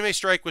 So Anime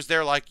Strike was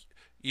there like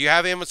you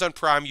have Amazon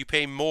Prime, you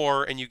pay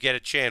more and you get a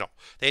channel.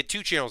 They had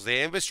two channels. They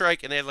had Anime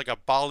Strike and they had like a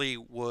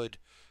Bollywood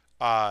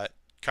kind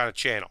of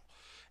channel.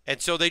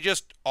 And so they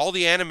just all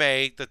the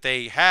anime that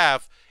they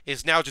have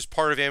is now just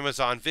part of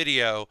Amazon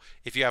Video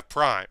if you have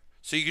Prime.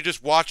 So you can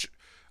just watch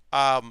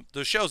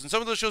those shows, and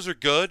some of those shows are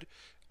good.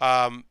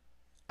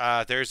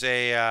 There's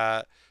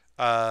a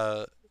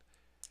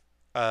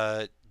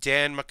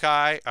Dan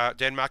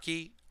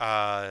Maki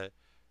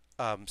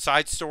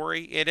side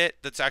story in it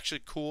that's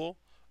actually cool.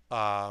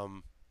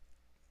 Um,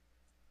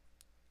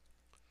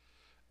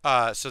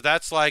 so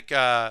that's like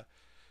so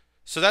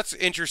that's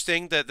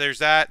interesting that there's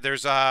that.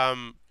 There's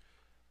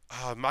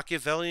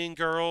Machiavellian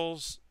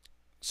Girls,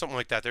 something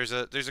like that. There's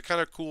a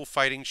kind of cool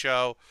fighting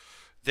show.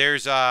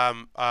 There's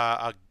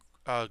Grimoire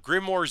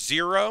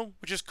Zero,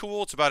 which is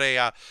cool. It's about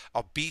a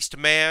beast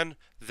man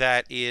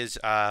that is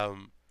uh,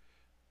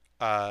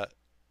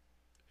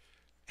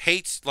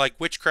 hates like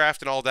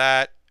witchcraft and all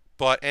that,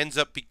 but ends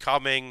up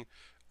becoming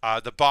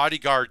the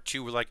bodyguard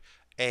to like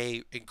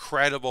a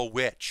incredible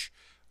witch,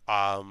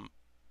 um,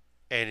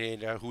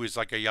 and who is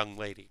like a young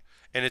lady,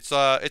 and it's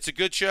a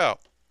good show.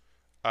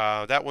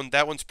 That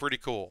one's pretty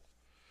cool.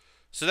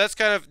 So that's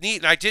kind of neat.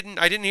 And I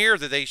didn't hear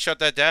that they shut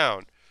that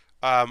down.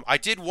 I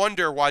did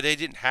wonder why they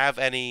didn't have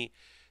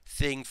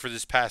anything for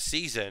this past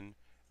season,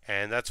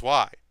 and that's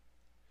why.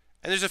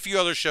 And there's a few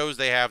other shows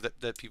they have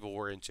that people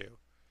were into.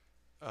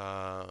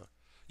 Uh,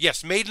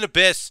 yes, Made in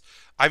Abyss.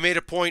 I made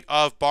a point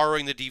of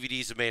borrowing the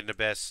DVDs of Made in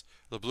Abyss,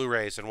 the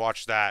Blu-rays, and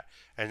watch that,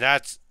 and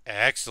that's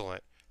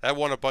excellent. That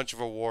won a bunch of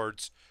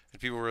awards,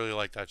 and people really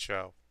like that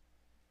show.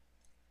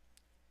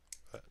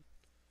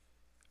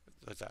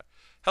 Like that.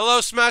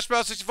 Hello,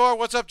 Smashmouth 64.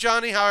 What's up,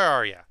 Johnny? How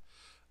are you?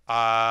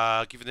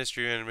 Given the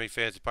history of anime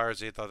fans of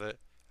piracy, I thought that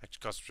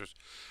actually customers.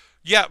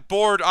 Yeah,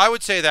 bored. I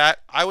would say that.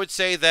 I would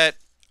say that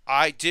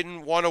I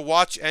didn't want to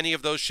watch any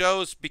of those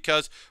shows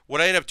because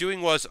what I ended up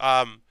doing was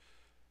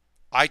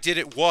I did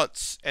it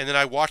once, and then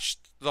I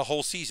watched the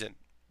whole season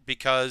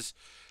because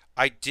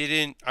I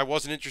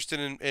wasn't interested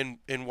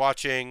in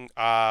watching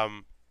uh,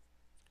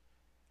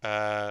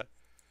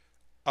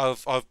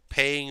 of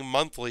paying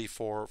monthly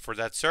for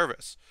that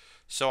service.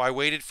 So I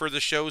waited for the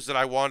shows that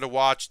I wanted to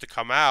watch to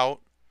come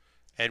out,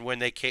 and when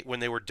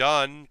they were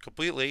done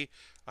completely,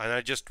 and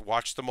I just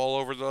watched them all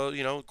over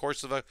the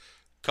course of a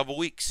couple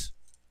weeks,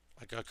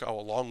 like a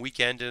long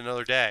weekend and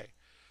another day,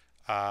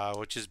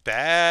 which is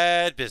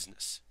bad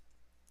business.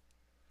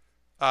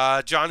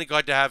 Johnny,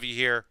 glad to have you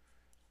here.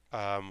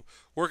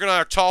 Working on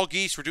our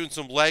Tallgeese. We're doing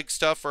some leg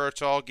stuff for our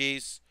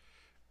Tallgeese.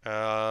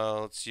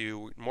 Let's see,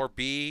 more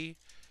B,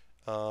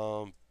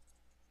 B11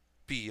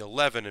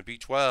 and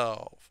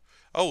B12.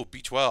 Oh,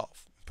 B12,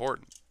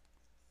 important.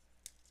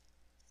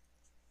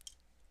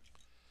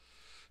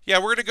 Yeah,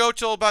 we're gonna go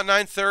till about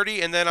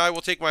 9:30, and then I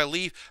will take my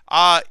leave.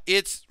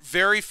 It's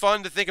very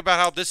fun to think about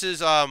how this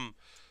is.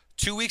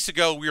 2 weeks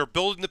ago, we were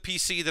building the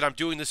PC that I'm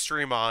doing this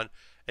stream on,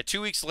 and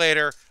 2 weeks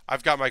later,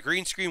 I've got my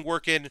green screen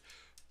working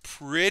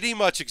pretty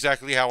much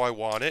exactly how I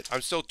want it.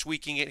 I'm still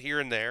tweaking it here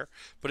and there,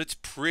 but it's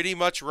pretty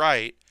much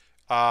right.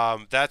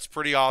 That's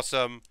pretty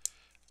awesome.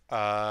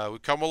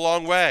 We've come a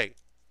long way.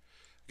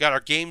 We got our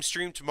game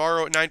stream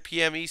tomorrow at 9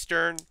 p.m.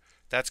 Eastern.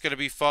 That's going to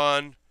be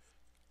fun.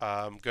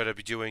 I'm going to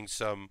be doing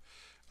some.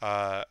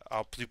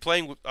 I'll be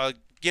playing,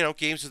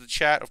 games with the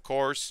chat, of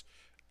course.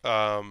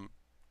 Um,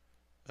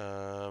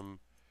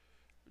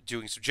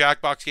 Doing some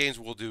Jackbox games.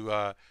 We'll do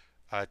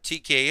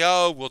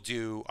TKO. We'll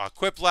do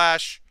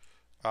Quiplash.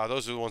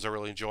 Those are the ones I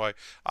really enjoy.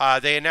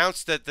 They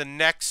announced that the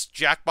next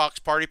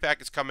Jackbox Party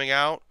Pack is coming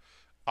out.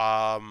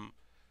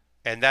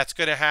 And that's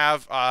going to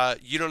have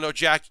You Don't Know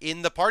Jack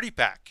in the Party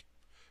Pack,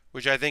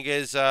 which I think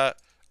is a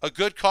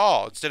good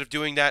call. Instead of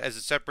doing that as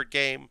a separate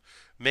game,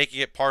 making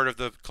it part of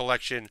the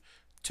collection,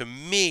 to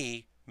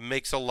me,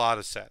 makes a lot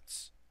of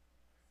sense.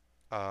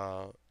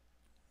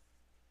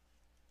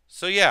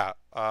 So yeah,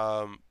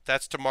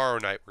 that's tomorrow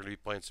night. We're going to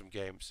be playing some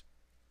games.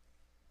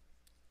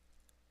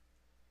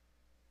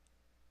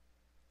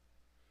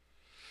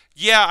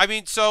 Yeah, I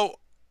mean, so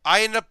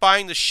I ended up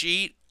buying the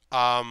sheet.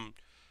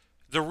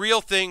 The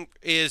real thing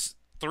is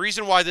the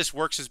reason why this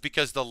works is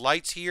because the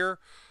lights here.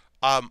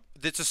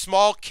 It's a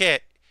small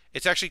kit.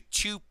 It's actually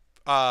two.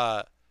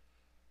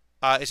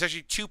 It's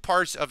actually two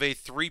parts of a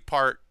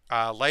three-part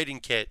lighting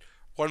kit.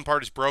 One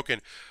part is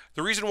broken.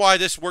 The reason why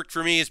this worked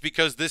for me is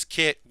because this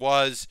kit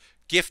was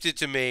gifted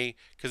to me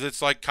because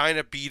it's like kind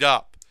of beat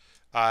up.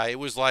 It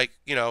was like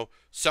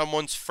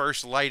someone's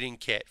first lighting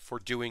kit for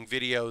doing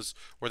videos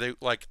where they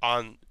like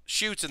on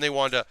shoots and they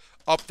wanted to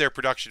up their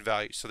production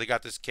value, so they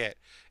got this kit.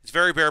 It's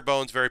very bare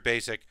bones, very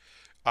basic,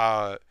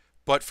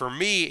 but for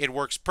me it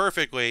works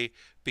perfectly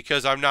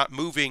because I'm not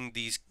moving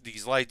these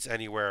lights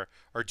anywhere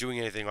or doing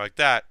anything like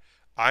that.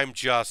 I'm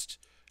just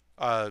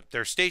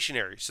they're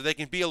stationary, so they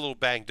can be a little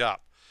banged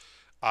up,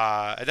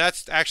 and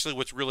that's actually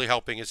what's really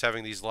helping is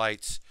having these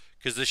lights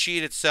because the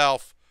sheet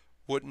itself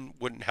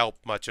wouldn't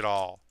help much at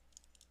all.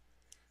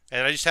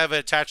 And I just have it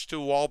attached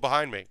to a wall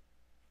behind me.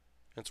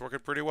 It's working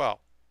pretty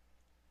well.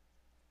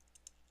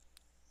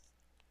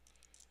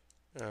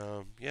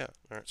 Yeah.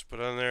 All right, so put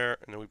it on there,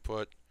 and then we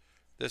put,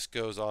 this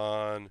goes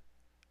on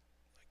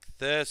like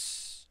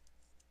this.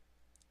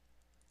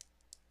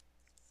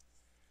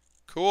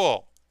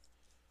 Cool.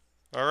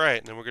 All right,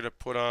 and then we're going to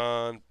put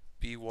on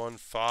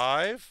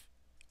B15.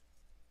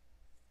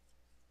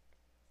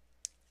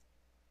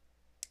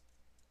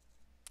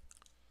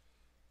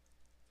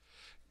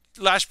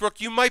 Lashbrook,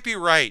 you might be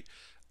right.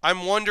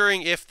 I'm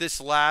wondering if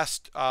this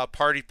last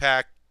party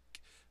pack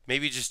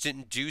maybe just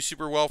didn't do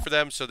super well for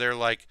them, so they're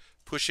like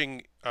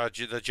pushing the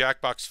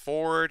Jackbox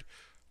forward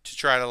to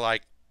try to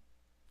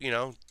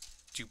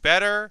do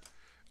better.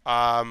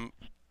 I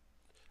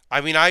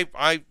mean,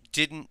 I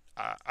didn't.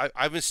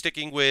 I've been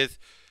sticking with,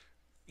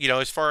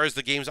 as far as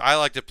the games I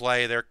like to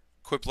play, they're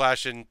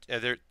Quiplash and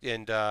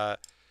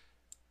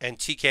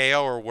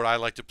TKO are what I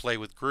like to play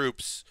with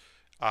groups.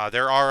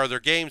 There are other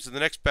games in the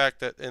next pack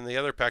in the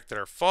other pack that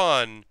are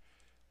fun,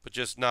 but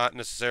just not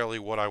necessarily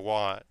what I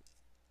want.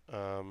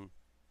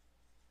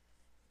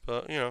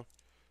 But to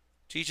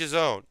each his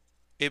own.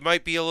 It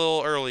might be a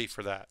little early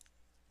for that.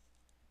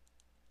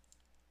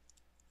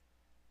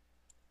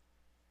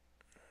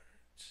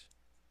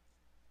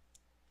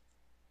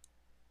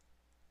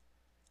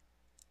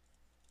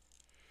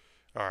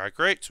 All right,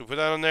 great. So we put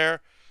that on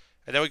there,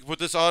 and then we can put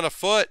this on a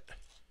foot.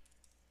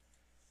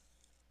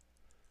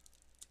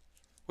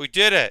 We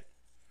did it.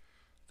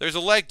 There's a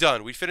leg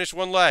done. We finished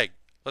one leg.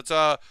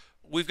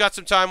 We've got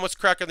some time. Let's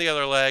crack on the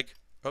other leg.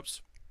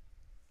 Oops.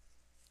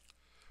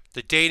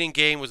 The dating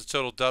game was a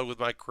total dud with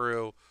my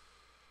crew.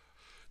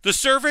 The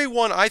survey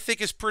one I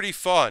think is pretty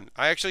fun.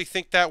 I actually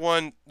think that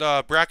one,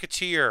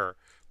 Bracketeer.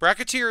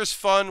 Bracketeer is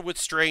fun with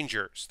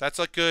strangers. That's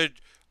a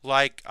good,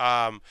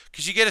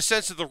 because you get a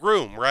sense of the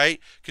room, right?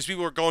 Because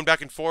people are going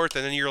back and forth,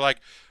 and then you're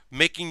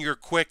making your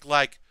quick,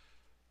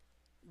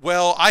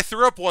 well, I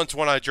threw up once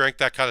when I drank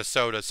that kind of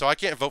soda, so I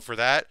can't vote for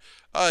that.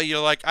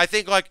 I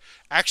think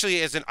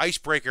actually as an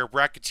icebreaker,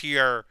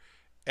 Bracketeer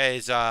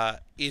is a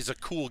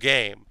cool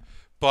game,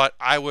 but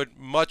I would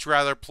much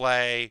rather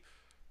play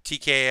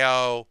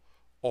TKO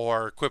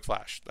or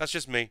Quiplash. That's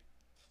just me.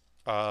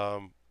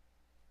 Um,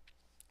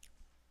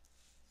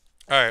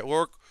 all right,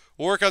 we'll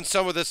work on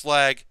some of this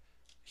lag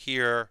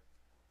here,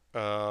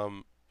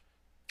 um,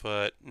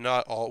 but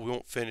not all. We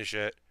won't finish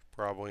it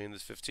probably in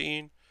this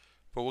 15,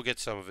 but we'll get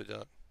some of it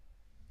done.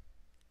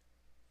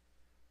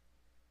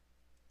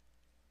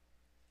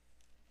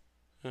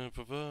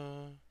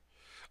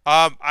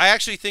 I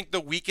actually think the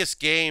weakest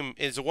game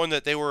is the one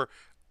that they were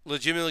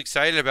legitimately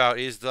excited about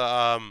is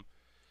the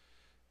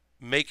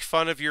make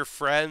fun of your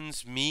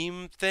friends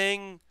meme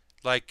thing.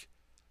 Like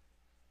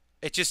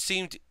it just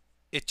seemed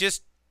it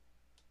just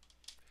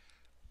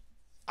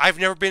I've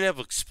never been able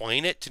to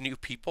explain it to new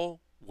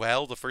people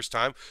well the first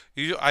time.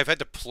 I've had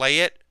to play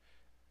it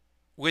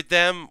with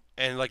them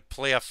and like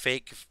play a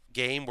fake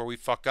game where we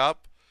fuck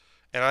up.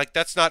 And like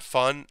that's not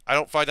fun. I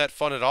don't find that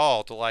fun at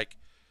all to like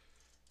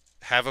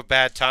have a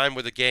bad time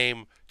with a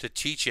game to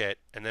teach it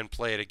and then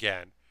play it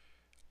again.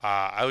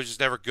 I was just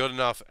never good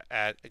enough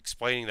at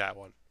explaining that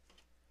one.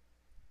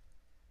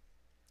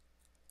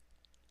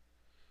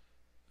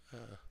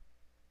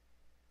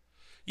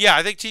 Yeah,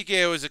 I think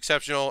TKO is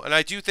exceptional, and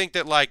I do think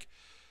that like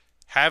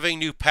having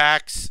new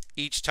packs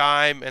each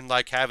time and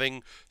like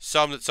having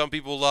some that some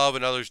people love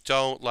and others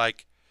don't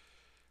like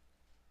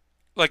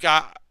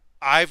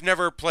I've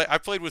never played. I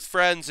played with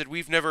friends and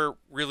we never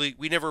really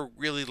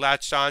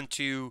latched on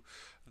to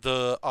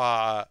the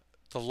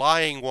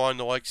lying one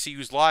to like see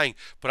who's lying.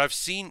 But I've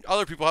seen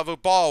other people have a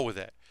ball with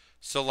it.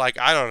 So like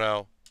I don't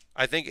know.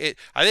 I think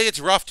it's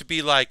rough to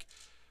be like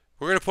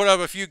we're gonna put up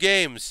a few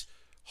games.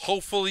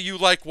 Hopefully you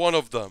like one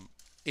of them.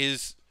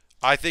 Is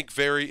I think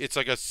it's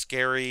like a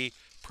scary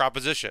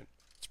proposition.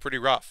 It's pretty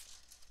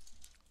rough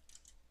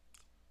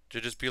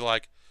to just be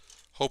like,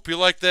 hope you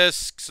like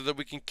this so that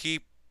we can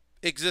keep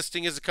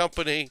existing as a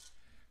company.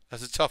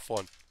 That's a tough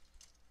one.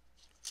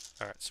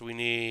 All right, so we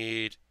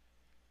need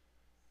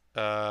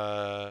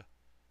C8.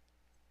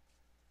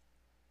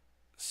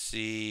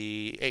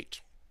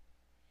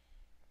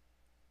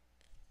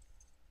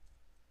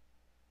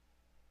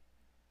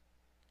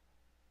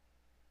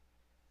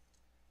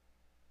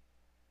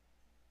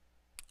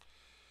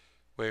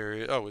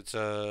 Oh, it's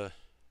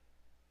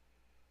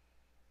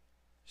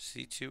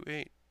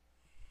C28.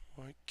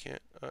 Why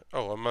can't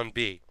oh, I'm on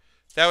B.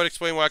 That would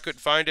explain why I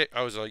couldn't find it.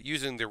 I was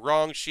using the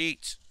wrong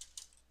sheet.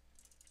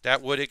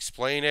 That would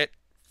explain it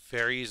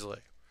very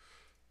easily.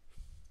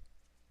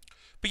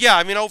 But yeah,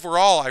 I mean,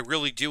 overall, I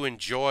really do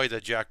enjoy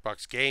the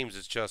Jackbox games.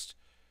 It's just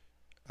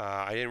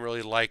I didn't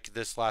really like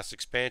this last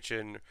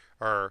expansion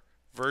or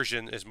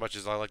version as much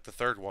as I like the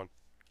third one.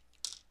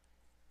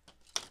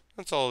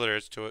 That's all there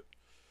is to it.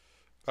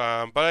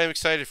 But I'm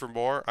excited for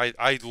more.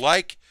 I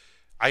like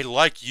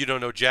You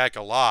Don't Know Jack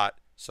a lot,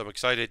 so I'm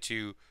excited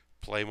to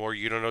play more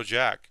You Don't Know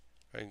Jack.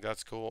 I think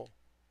that's cool.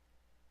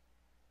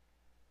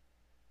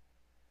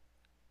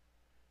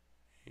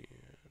 And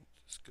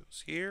this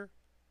goes here.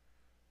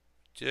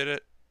 Did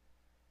it.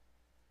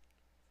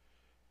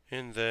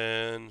 And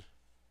then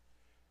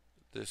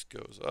this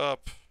goes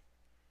up.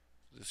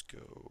 This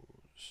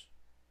goes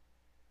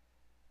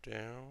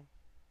down.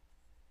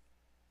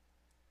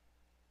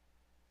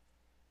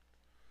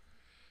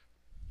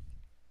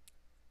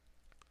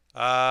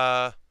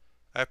 I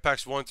have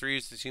packs 1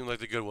 3s that seem like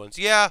the good ones.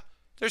 Yeah,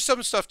 there's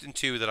some stuff in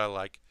 2 that I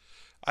like.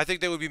 I think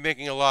they would be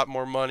making a lot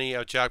more money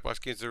out of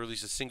Jackbox games that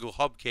release a single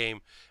hub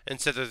game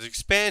instead of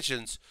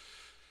expansions.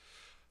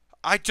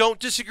 I don't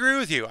disagree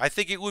with you. I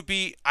think it would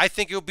be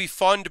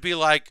fun to be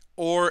like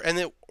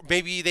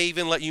maybe they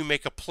even let you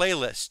make a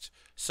playlist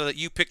so that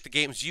you pick the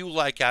games you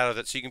like out of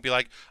it. So you can be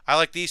like, I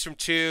like these from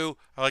 2,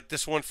 I like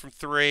this one from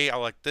 3, I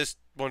like this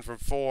one from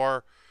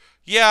 4.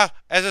 Yeah,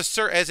 as a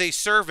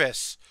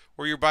service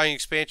where you're buying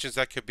expansions,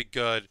 that could be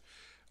good.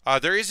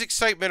 There is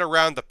excitement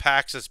around the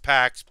packs as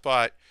packs,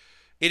 but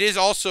it is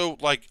also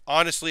like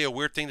honestly a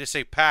weird thing to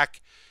say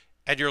pack,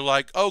 and you're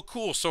like, oh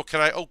cool. So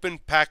can I open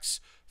packs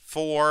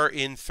 4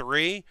 in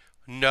 3?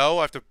 No,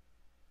 I have to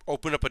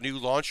open up a new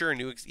launcher, a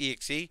new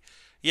exe.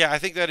 Yeah, I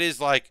think that is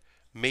like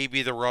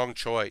maybe the wrong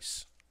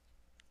choice.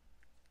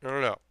 I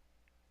don't know.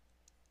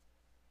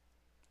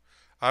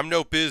 I'm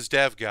no biz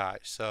dev guy,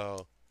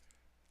 so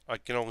I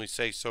can only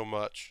say so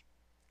much.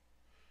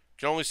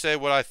 Can only say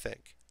what I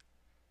think.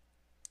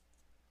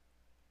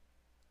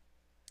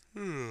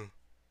 Oh,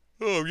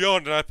 I'm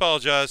yawning. I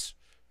apologize.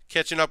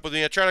 Catching up with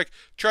me. I tried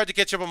to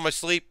catch up on my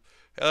sleep.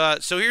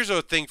 So here's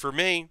a thing for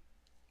me.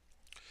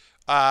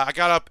 I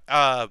got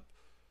up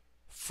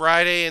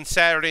Friday and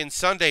Saturday and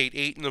Sunday at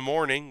 8 in the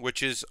morning,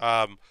 which is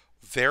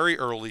very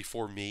early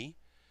for me.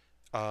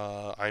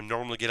 I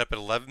normally get up at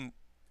 11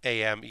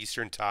 a.m.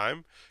 Eastern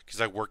Time because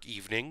I work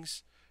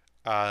evenings.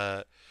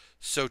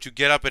 So to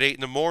get up at 8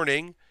 in the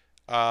morning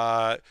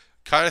kind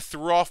of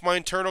threw off my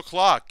internal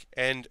clock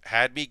and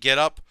had me get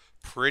up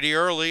pretty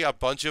early a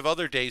bunch of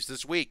other days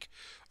this week.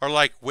 Or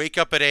like wake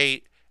up at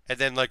 8 and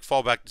then like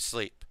fall back to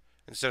sleep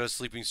instead of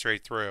sleeping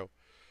straight through.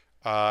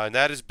 And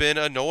that has been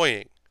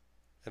annoying.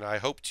 And I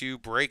hope to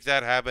break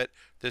that habit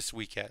this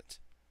weekend.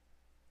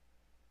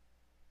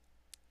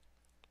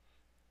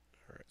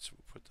 All right, so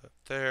we'll put that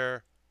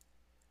there.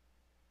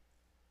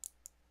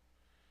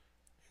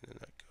 And then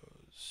that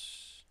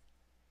goes.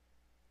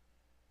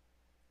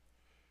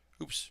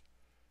 Oops.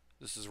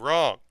 This is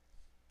wrong.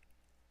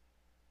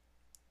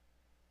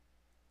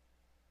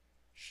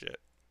 Shit.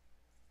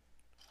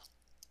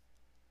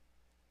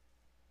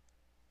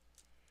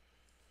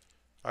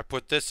 I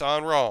put this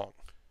on wrong.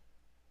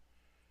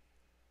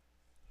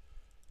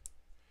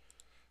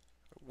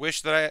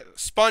 Wish that I...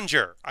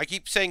 Sponger. I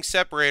keep saying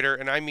separator,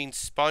 and I mean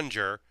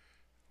sponger.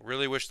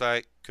 Really wish that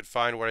I could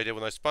find what I did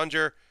with my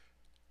sponger.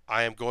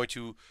 I am going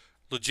to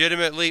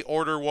legitimately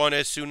order one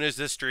as soon as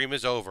this stream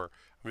is over.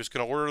 I'm just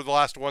going to order the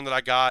last one that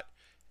I got.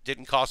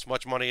 Didn't cost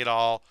much money at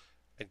all.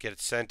 And get it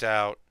sent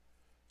out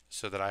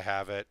so that I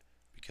have it.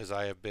 Because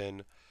I have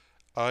been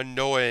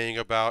annoying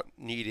about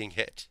needing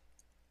it.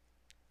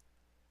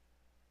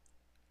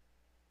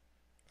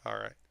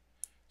 Alright.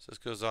 So this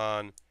goes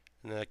on.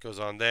 And then that goes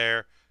on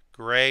there.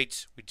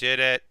 Great. We did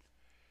it.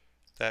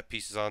 That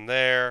piece is on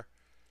there.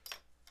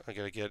 I'm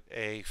going to get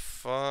a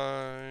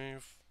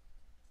 5.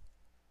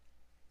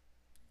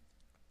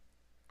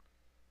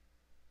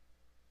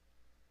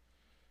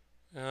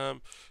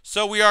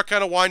 So we are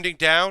kind of winding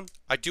down.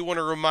 I do want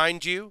to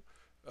remind you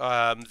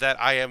that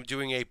I am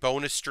doing a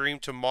bonus stream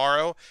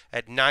tomorrow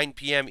at 9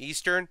 p.m.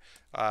 Eastern.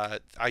 I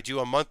do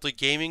a monthly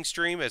gaming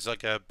stream as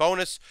like a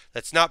bonus.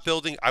 That's not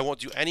building. I won't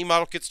do any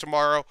model kits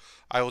tomorrow.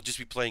 I will just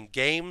be playing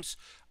games.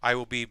 I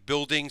will be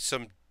building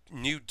some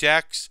new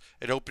decks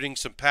and opening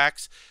some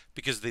packs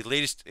because the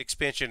latest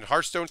expansion in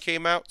Hearthstone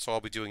came out. So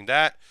I'll be doing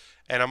that.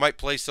 And I might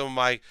play some of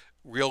my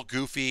real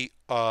goofy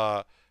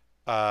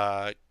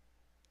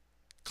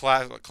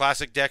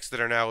classic decks that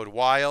are now in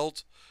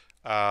Wild,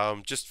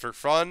 just for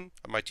fun.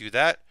 I might do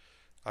that.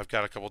 I've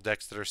got a couple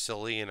decks that are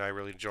silly, and I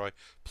really enjoy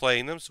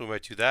playing them, so we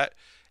might do that.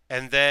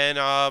 And then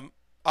I'll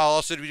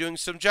also be doing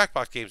some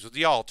jackpot games with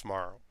y'all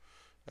tomorrow.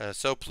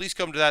 So please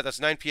come to that. That's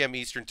 9 p.m.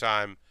 Eastern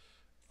Time.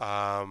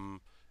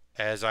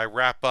 As I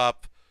wrap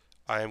up,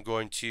 I am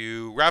going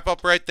to wrap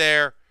up right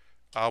there.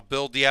 I'll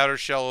build the outer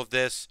shell of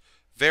this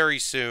very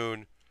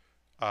soon.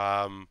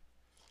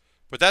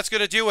 But that's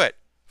going to do it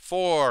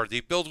for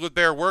the Build with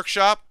Baer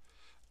Workshop.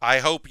 I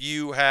hope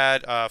you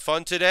had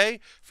fun today.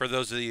 For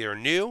those of you that are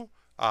new,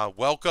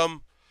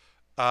 welcome.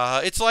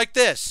 It's like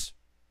this.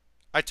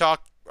 I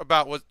talk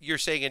about what you're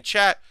saying in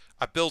chat.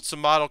 I build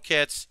some model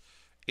kits.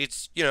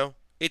 It's,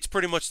 it's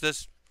pretty much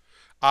this.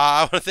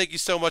 I want to thank you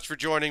so much for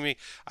joining me.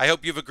 I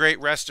hope you have a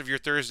great rest of your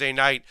Thursday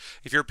night.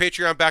 If you're a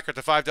Patreon backer at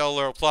the $5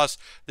 level plus,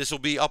 this will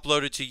be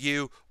uploaded to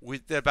you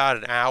with about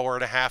an hour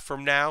and a half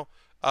from now.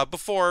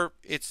 Before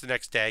it's the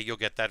next day, you'll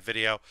get that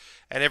video.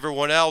 And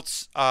everyone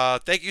else,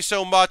 thank you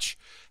so much.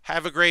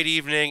 Have a great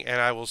evening, and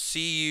I will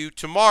see you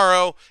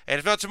tomorrow. And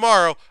if not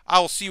tomorrow,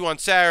 I will see you on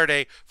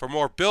Saturday for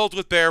more Build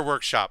with Baer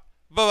Workshop.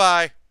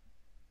 Bye-bye.